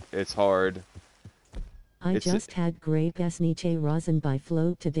 it's hard. I just had grape esniche rosin by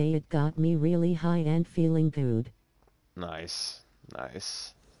Float today. It got me really high and feeling good. Nice.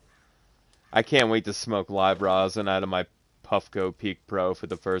 Nice. I can't wait to smoke live rosin out of my Puffco Peak Pro for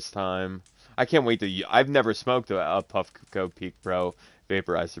the first time. I can't wait to... I've never smoked a Puffco Peak Pro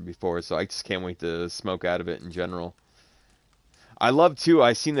vaporizer before, so I just can't wait to smoke out of it in general. I love, too,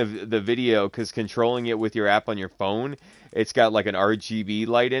 I seen the video, because controlling it with your app on your phone, it's got, like, an RGB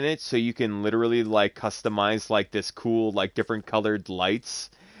light in it, so you can literally, like, customize, like, this cool, like, different colored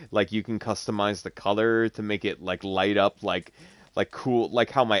lights. Like, you can customize the color to make it, like, light up, like cool, like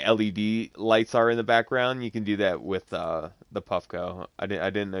how my LED lights are in the background. You can do that with, the Puffco. I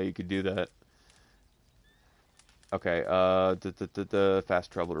didn't know you could do that. Okay, the fast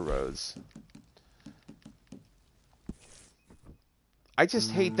travel to Rhodes. I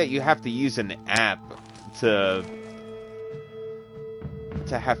just hate that you have to use an app to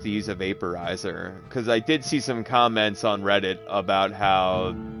have to use a vaporizer, because I did see some comments on Reddit about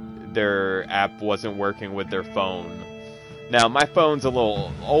how their app wasn't working with their phone. Now, my phone's a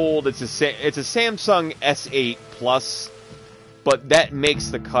little old. It's a Samsung S8 Plus, but that makes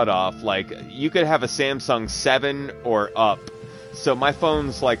the cutoff. Like, you could have a Samsung 7 or up. So my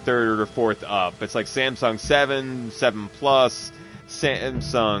phone's like 3rd or 4th up. It's like Samsung 7, 7 Plus,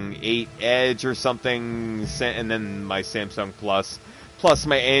 Samsung 8 Edge or something, and then my Samsung Plus. Plus,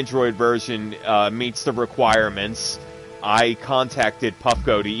 my Android version meets the requirements. I contacted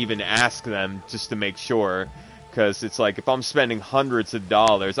Puffco to even ask them just to make sure, because it's like, if I'm spending hundreds of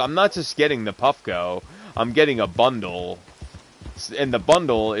dollars, I'm not just getting the Puffco, I'm getting a bundle. And the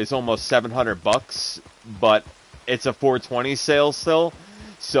bundle is almost $700, but it's a 420 sale still.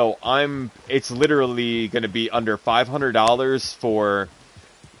 So it's literally going to be under $500 for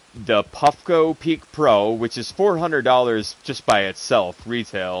the Puffco Peak Pro, which is $400 just by itself,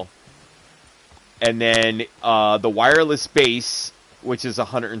 retail. And then the wireless base, which is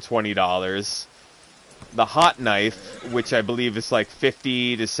 $120. The hot knife, which I believe is like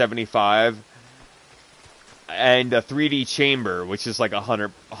 50 to 75. And a 3D chamber, which is like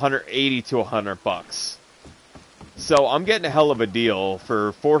 180 to $100. So I'm getting a hell of a deal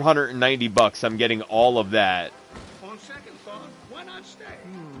for $490. I'm getting all of that. On second thought, why not stay?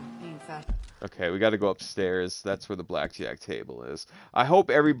 Okay, we got to go upstairs. That's where the blackjack table is. I hope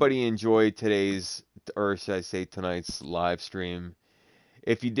everybody enjoyed today's, or should I say tonight's live stream.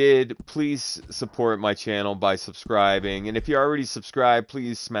 If you did, please support my channel by subscribing. And if you already subscribed,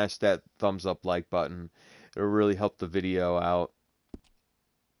 please smash that thumbs up like button. It'll really help the video out.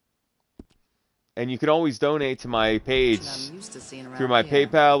 And you can always donate to my page through my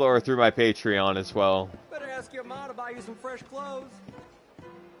PayPal or through my Patreon as well. Better ask your mom to buy you some fresh clothes.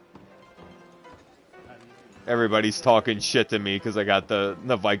 Everybody's talking shit to me because I got the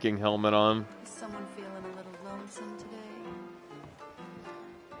Viking helmet on. Is someone feeling a little lonesome today?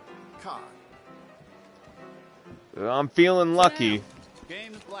 Card. I'm feeling lucky.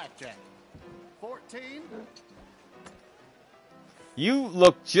 Game's blackjack. 14. You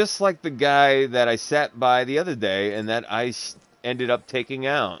look just like the guy that I sat by the other day and that I ended up taking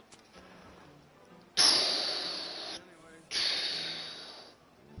out.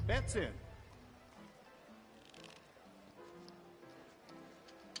 Bets in.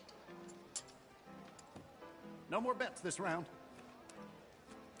 No more bets this round.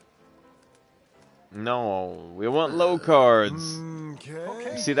 No, we want low cards.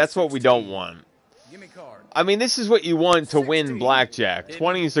 Okay. See, that's what we don't want. Give me card. I mean, this is what you want to win blackjack.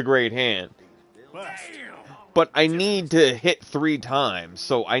 20 is a great hand. But I need to hit 3 times,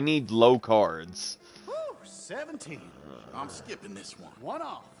 so I need low cards. 17. I'm skipping this one. One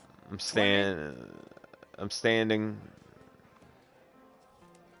off. I'm standing.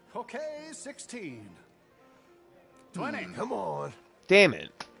 Okay, 16. 20. Come on. Damn it.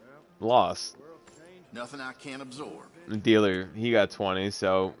 Lost. Nothing I can't absorb. The dealer, he got 20,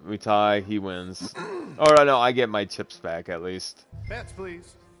 so we tie, he wins. Oh, no, I get my chips back at least. Bets,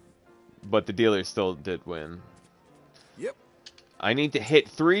 please. But the dealer still did win. Yep. I need to hit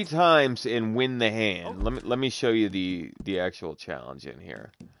 3 times and win the hand. Let me show you the actual challenge in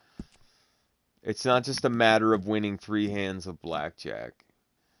here. It's not just a matter of winning 3 hands of blackjack.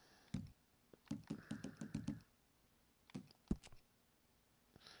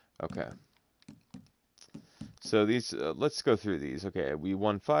 Okay. So these, let's go through these. Okay, we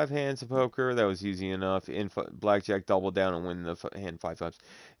won 5 hands of poker. That was easy enough. In blackjack, double down and win the hand 5 times.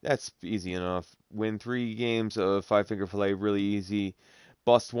 That's easy enough. Win 3 games of 5-finger fillet. Really easy.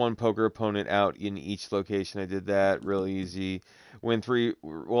 Bust 1 poker opponent out in each location. I did that. Really easy. Win 3.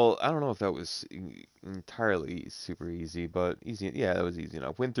 Well, I don't know if that was entirely super easy, but easy. Yeah, that was easy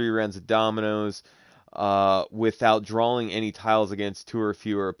enough. Win 3 rounds of dominoes. Without drawing any tiles against 2 or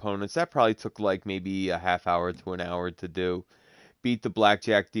fewer opponents. That probably took like maybe a half hour to an hour to do. Beat the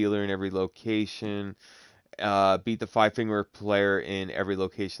blackjack dealer in every location. Beat the 5-finger player in every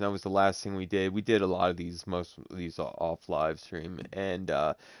location. That was the last thing we did. We did a lot of these, most of these off live stream. And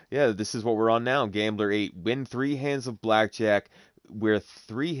yeah, this is what we're on now. Gambler 8. Win 3 hands of blackjack where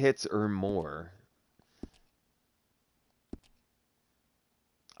 3 hits or more.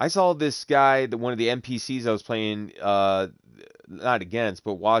 I saw this guy, one of the NPCs I was playing, not against,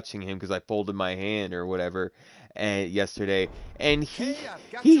 but watching him because I folded my hand or whatever, and yesterday, and he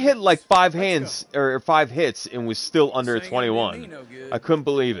hit like 5 hands or 5 hits and was still under 21. I couldn't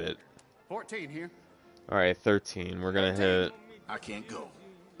believe it. 14 here. All right, 13. We're gonna hit. I can't go.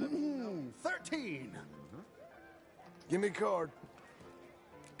 13. Give me a card.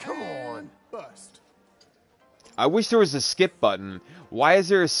 Come on. Bust. I wish there was a skip button. Why is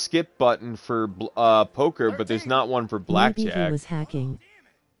there a skip button for poker, but there's not one for blackjack? Maybe he was hacking.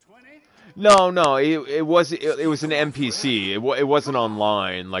 No, it was an NPC. It wasn't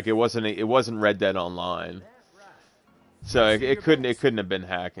online. Like it wasn't Red Dead Online. So it couldn't have been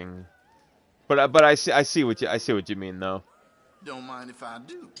hacking. But I see what you mean though. Don't mind if I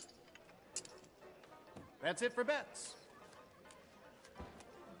do. That's it for bets.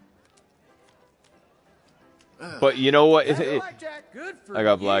 But you know what? Good for I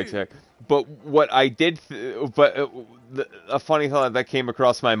got blackjack. But what I did, a funny thought that came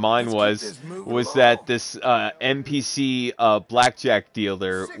across my mind was that this NPC blackjack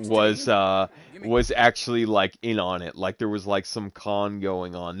dealer was actually like in on it. Like there was like some con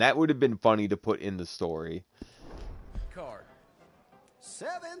going on. That would have been funny to put in the story. Card.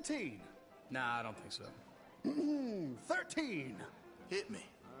 17. Nah, I don't think so. 13. Hit me.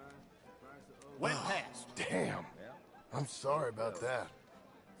 Went past. Damn. I'm sorry about that.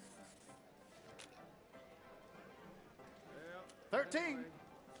 13.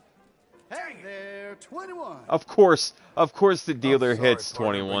 Hey there, 21. Of course the dealer sorry, hits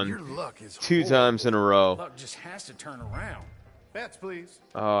partner, but 21 your luck is 2 times in a row. Luck just has to turn around. Bets, please.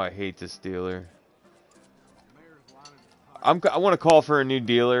 Oh, I hate this dealer. I want to call for a new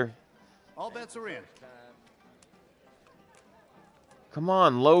dealer. All bets are in. Come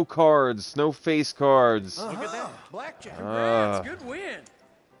on, low cards, no face cards. Look at that. Blackjack. Congrats, good win.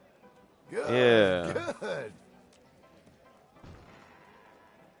 Good. Yeah. Good.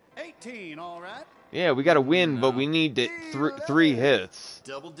 18, all right. Yeah, we got to win, but we need to three hits.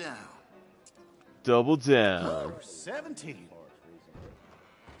 Double down. Double down. 17.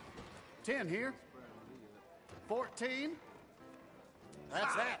 10 here. 14.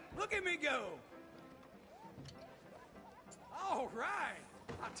 That's that. Look at me go. All right.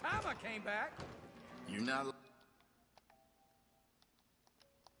 About time I came back. You're not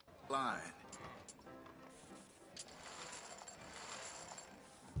lying.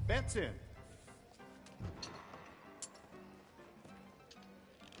 Bets in.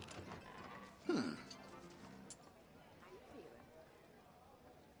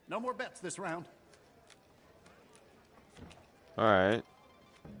 No more bets this round. All right.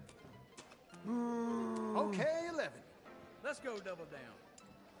 Okay, 11. Let's go double down.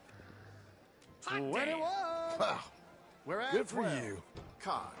 21. Wow. We're at Good for 12. you.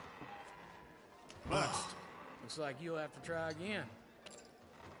 Card. Bust. Looks like you'll have to try again.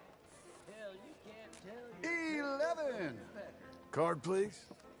 11. Card, please.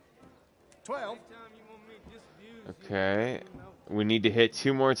 12. Okay. We need to hit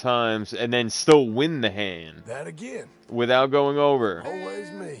 2 more times and then still win the hand That again. without going over.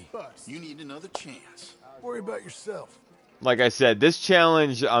 Always me. Bust. You need another chance. Worry about yourself. Like I said, this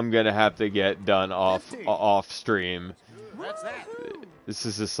challenge I'm going to have to get done off stream. That's that. This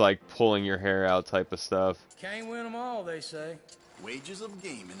is just like pulling your hair out type of stuff. Can't win them all, they say. Wages of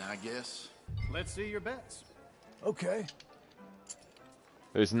gaming, I guess. Let's see your bets. Okay.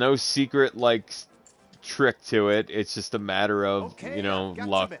 There's no secret like trick to it. It's just a matter of, Okay, you know, I've got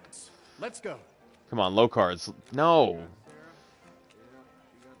luck. your bets. Let's go. Come on, low cards. No.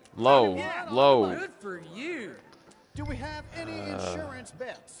 Low. Low. Good for you. Do we have any insurance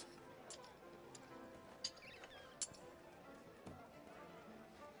bets?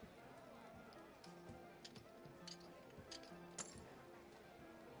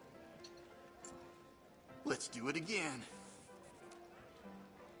 Let's do it again.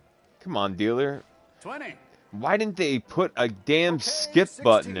 Come on, dealer. 20. Why didn't they put a damn skip 16.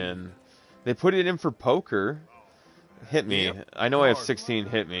 button in? They put it in for poker. Hit me. Yep. I know I have 16.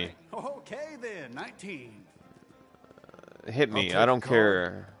 Hit me. Okay then, 19. Hit me. take I don't a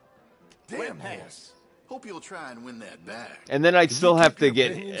care. Damn pass. yes. Hope you'll try and win that back. And then I'd Did still you have keep to your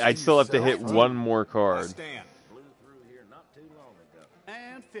get. opinions I'd to still have to hit yourself? one more card. Stand.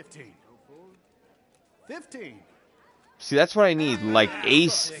 And 15. 15. See, that's what I need. Like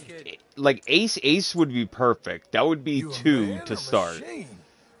ace, ace would be perfect. That would be You a 2 man, to a start, machine.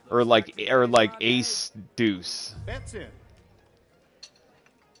 or like ace deuce. Bets in.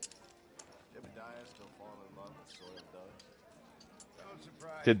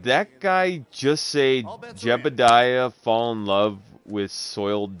 Did that guy just say Jebediah fall in love with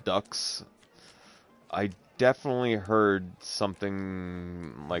soiled ducks? I definitely heard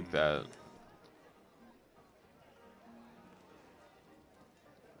something like that.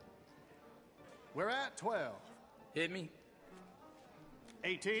 We're at 12. Hit me.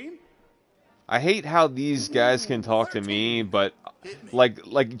 18. I hate how these guys can talk to me, but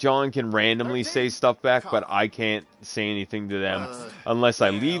like John can randomly say stuff back, but I can't say anything to them unless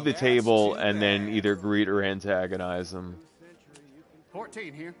I leave the table and then either greet or antagonize them.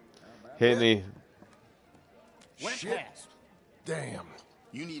 14 here. Hit me. Went Shit. past. Damn.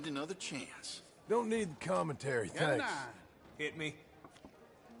 You need another chance. Don't need the commentary, Got a 9. thanks. Hit me.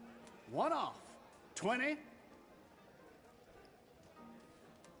 1 off. 20.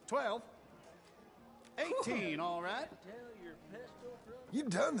 12. 18, all right. You've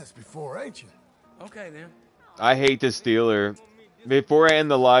done this before, ain't you? Okay then. I hate this dealer. Before I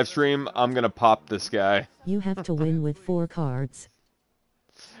end the live stream, I'm gonna pop this guy. You have to win with 4 cards.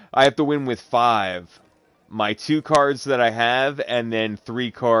 I have to win with 5. My 2 cards that I have, and then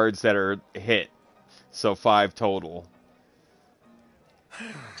 3 cards that are hit. So 5 total.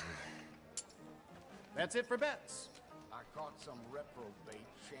 That's it for bets. I caught some reprobate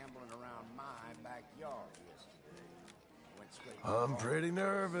shambling around my backyard yesterday. Went straight to I'm pretty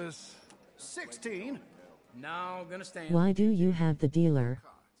nervous. 16. No, gonna stand. Why do you have the dealer?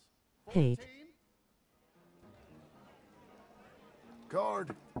 Hate.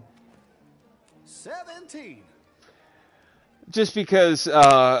 Card. 17. Just because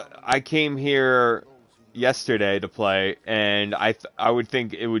I came here yesterday to play, and I would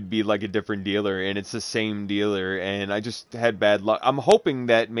think it would be like a different dealer, and it's the same dealer, and I just had bad luck. I'm hoping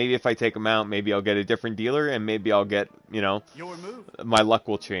that maybe if I take them out, maybe I'll get a different dealer, and maybe I'll get, you know, my luck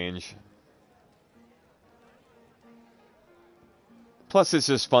will change. Plus, it's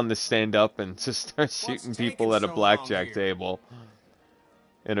just fun to stand up and just start shooting people at a blackjack table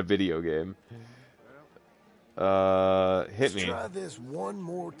in a video game. Hit me. Try this one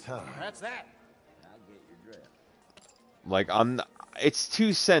more time. That's that. I'll get your drift. Like, it's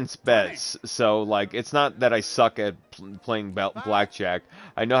 2 cents bets, so, like, it's not that I suck at playing blackjack.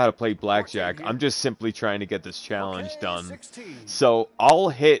 I know how to play blackjack. I'm just simply trying to get this challenge done. So, I'll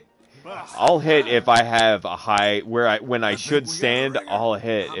hit if I have a high, when I should stand, I'll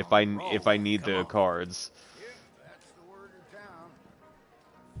hit if I need the cards. That's the word in town.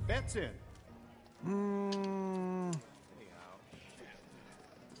 Bets in.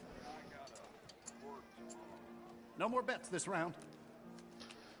 No more bets this round.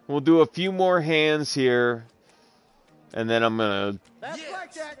 We'll do a few more hands here, and then I'm gonna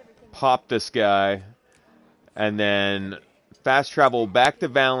pop this guy, and then fast travel back to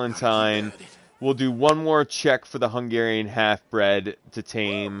Valentine. We'll do one more check for the Hungarian half-bred to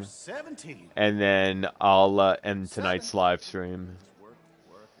tame, and then I'll end tonight's live stream.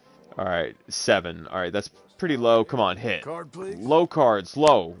 All right, 7. All right, that's pretty low. Come on, hit. Low cards,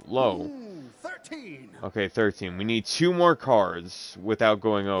 low. 13. Okay, 13. We need 2 more cards without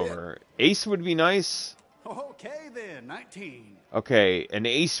going over. Ace would be nice. Okay then, 19. Okay, an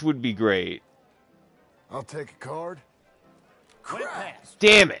ace would be great. I'll take a card. Crap.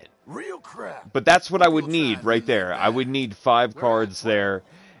 Damn it. Real crap. But that's what I would need right there. I would need 5 cards there,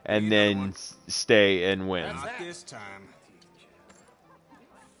 and then stay and win. Not this time.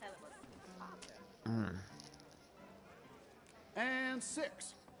 And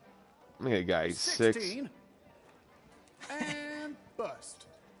 6. Look at that guy, 6. 16. And bust.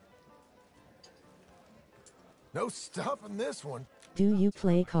 No stopping this one. Do you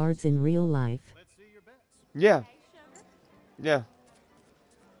play cards in real life? Yeah. Yeah.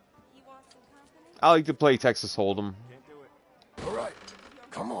 I like to play Texas Hold'em. All right,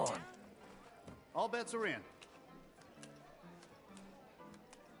 come on. All bets are in.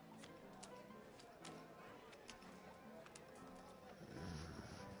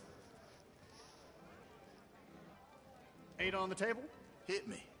 Eight on the table. Hit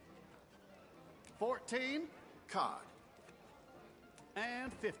me. 14. Card.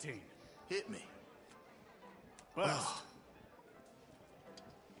 And 15. Hit me. Bust.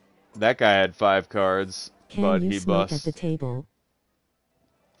 That guy had 5 cards, but Can you he smoke busts. at the table?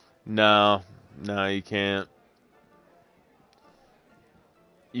 No, you can't.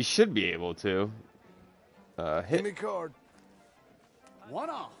 You should be able to. Give Hit. me card. 1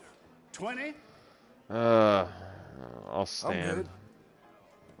 off. 20. I'll stand. good.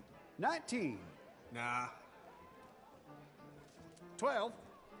 19. Nah. 12.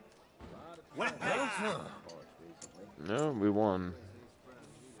 No, we won.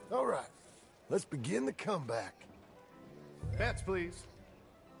 All right, let's begin the comeback. Bets, please.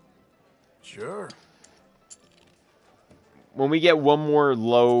 Sure. When we get one more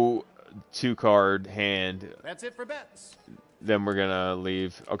low 2-card hand, That's it for bets. then we're gonna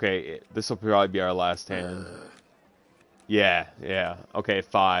leave. Okay, this will probably be our last hand. Yeah. Okay,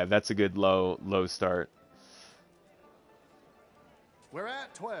 5. That's a good low start. We're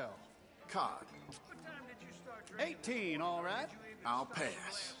at 12. Card. 18, all right. I'll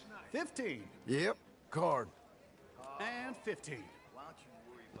pass. 15. Yep, card. And 15.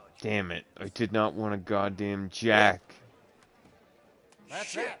 Damn it. I did not want a goddamn jack.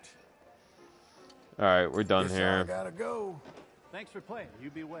 That's it. Alright, we're done Guess here. I gotta go. Thanks for playing. You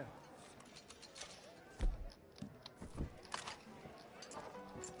be well.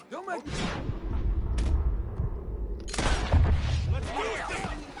 Don't make me.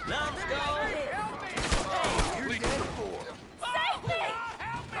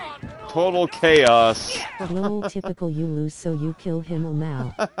 Total chaos. Lol, typical you lose so you kill him or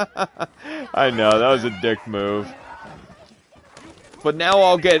now. I know, that was a dick move. But now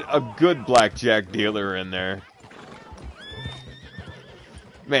I'll get a good blackjack dealer in there.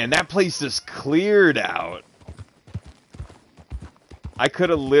 Man, that place is cleared out. I could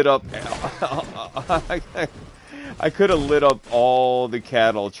have lit up... I could have lit up all the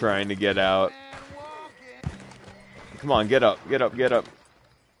cattle trying to get out. Come on, get up.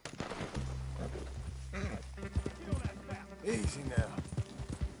 Easy now.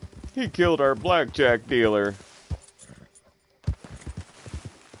 He killed our blackjack dealer.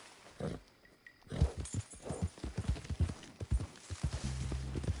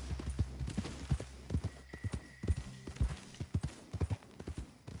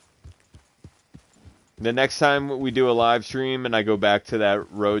 The next time we do a live stream and I go back to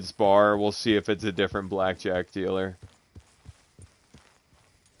that Rhodes bar, we'll see if it's a different blackjack dealer.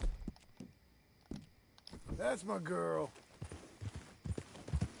 That's my girl.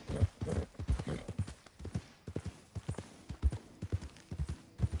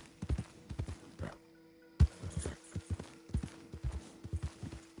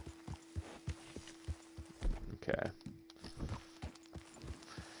 Okay.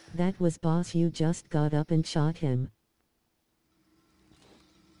 That was boss, you just got up and shot him.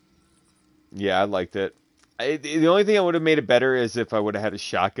 Yeah, I liked it. The only thing I would have made it better is if I would have had a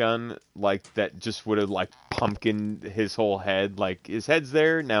shotgun, like, that just would have, like, pumpkined his whole head. Like, his head's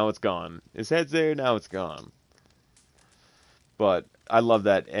there, now it's gone. His head's there, now it's gone. But I love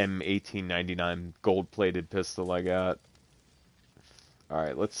that M1899 gold-plated pistol I got.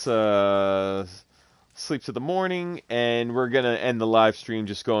 Alright, let's sleep to the morning, and we're gonna end the live stream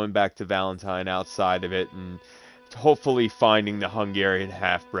just going back to Valentine outside of it, and hopefully finding the Hungarian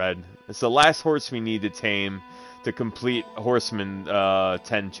half-bred. It's the last horse we need to tame to complete Horseman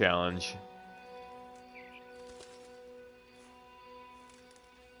 10 challenge.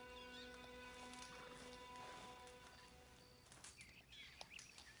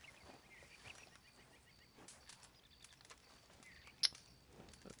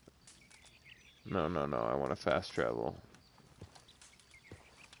 No, I want to fast travel.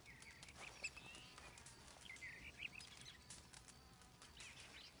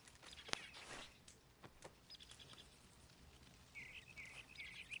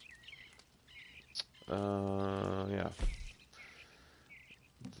 Yeah.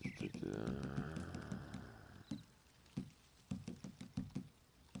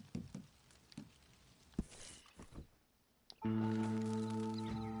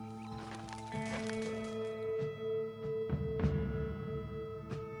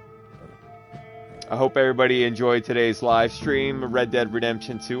 I hope everybody enjoyed today's live stream of Red Dead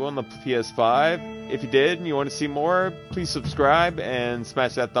Redemption 2 on the PS5. If you did and you want to see more, please subscribe and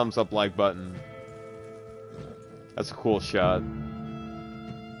smash that thumbs up like button. That's a cool shot.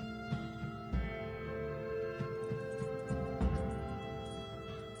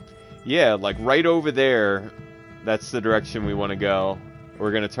 Yeah, like right over there, that's the direction we want to go.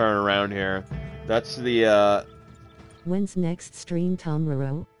 We're going to turn around here. That's the, When's next stream,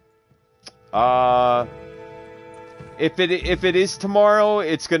 tomorrow? If it is tomorrow,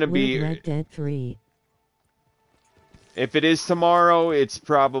 it's going to be Red Dead 3. If it is tomorrow, it's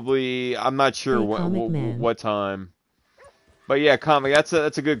probably, I'm not sure Hey, what time. But yeah, Comic, that's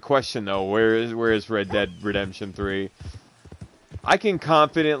a good question though. Where is Red Dead Redemption 3? I can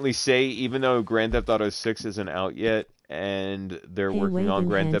confidently say, even though Grand Theft Auto 6 isn't out yet, and they're working on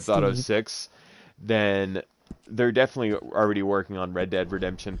Grand Theft Auto 6, then they're definitely already working on Red Dead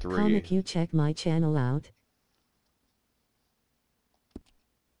Redemption 3. Comic, you check my channel out.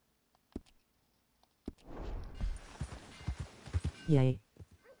 Yay.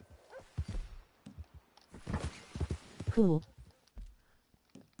 Cool.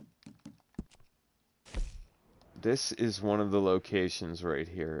 This is one of the locations right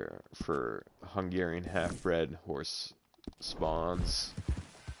here for Hungarian half-bred horse spawns.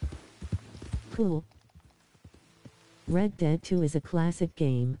 Cool. Red Dead 2 is a classic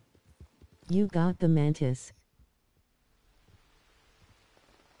game. You got the mantis.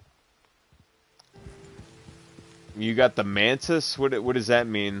 You got the mantis? What does that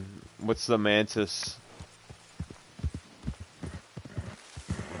mean? What's the mantis?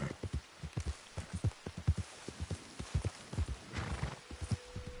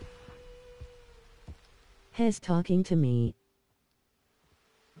 Hez talking to me.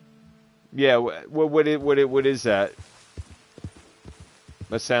 Yeah, what is that?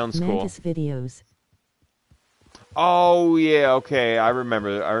 That sounds cool. Mantis videos. Oh yeah, okay. I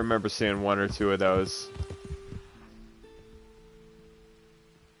remember seeing one or two of those.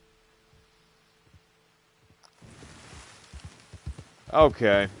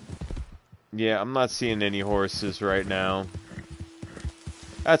 Okay. Yeah, I'm not seeing any horses right now.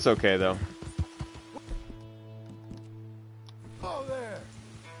 That's okay though. Oh, there.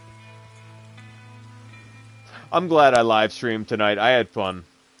 I'm glad I live streamed tonight. I had fun.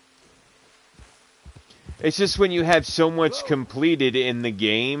 It's just when you have so much completed in the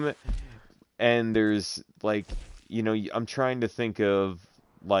game, and there's, like, you know, I'm trying to think of,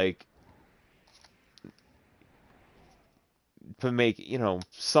 like, to make, you know,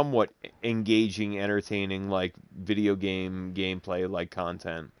 somewhat engaging, entertaining, like, video game gameplay, like,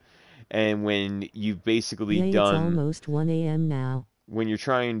 content. And when you've basically Yay, done... it's almost 1 a.m. now. when you're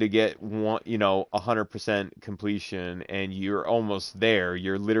trying to get 100% completion and you're almost there,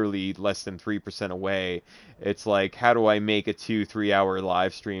 you're literally less than 3% away. It's like, how do I make a 2-3 hour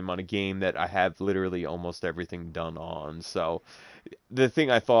live stream on a game that I have literally almost everything done on? So the thing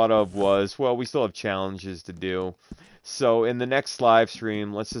I thought of was, well, we still have challenges to do. So in the next live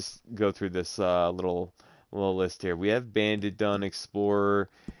stream, let's just go through this little list here. We have Bandit done, Explorer,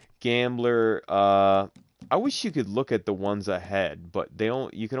 Gambler. I wish you could look at the ones ahead, but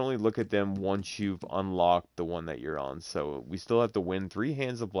you can only look at them once you've unlocked the one that you're on. So we still have to win 3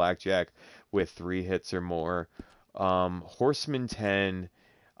 hands of blackjack with 3 hits or more. Horseman 10,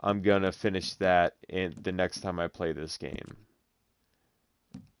 I'm gonna finish that in the next time I play this game.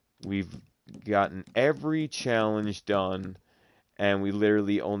 We've gotten every challenge done, and we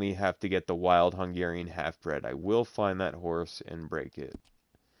literally only have to get the wild Hungarian half-bred. I will find that horse and break it.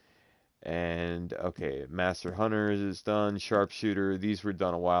 And, okay, Master Hunters is done. Sharpshooter, these were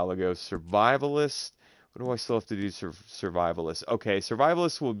done a while ago. Survivalist, what do I still have to do? Survivalist. Okay,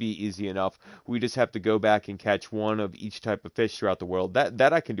 Survivalist will be easy enough. We just have to go back and catch one of each type of fish throughout the world.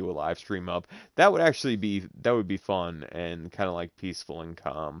 That I can do a live stream of. That would actually be, fun and kind of like peaceful and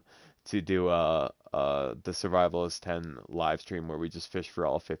calm to do the Survivalist 10 live stream where we just fish for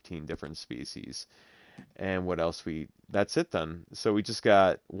all 15 different species. And what else that's it then. So we just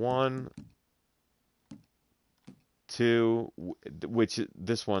got 1, 2, which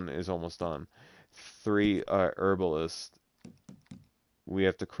this one is almost done. 3, herbalist. We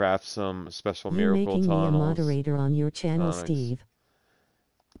have to craft some special miracle making tunnels. me a moderator on your channel, nice. Steve.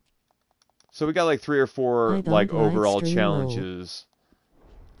 So we got like 3 or 4 like overall challenges.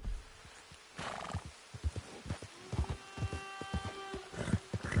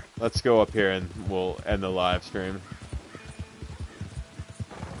 Let's go up here and we'll end the live stream.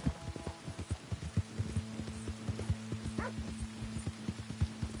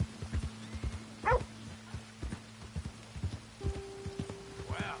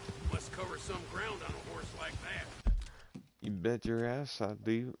 Wow, must cover some ground on a horse like that. You bet your ass I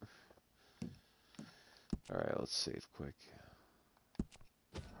do. Alright, let's save quick.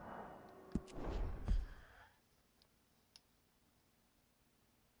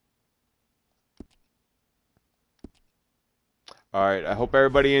 Alright, I hope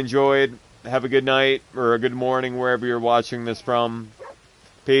everybody enjoyed. Have a good night, or a good morning, wherever you're watching this from.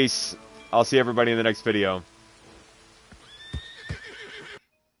 Peace. I'll see everybody in the next video.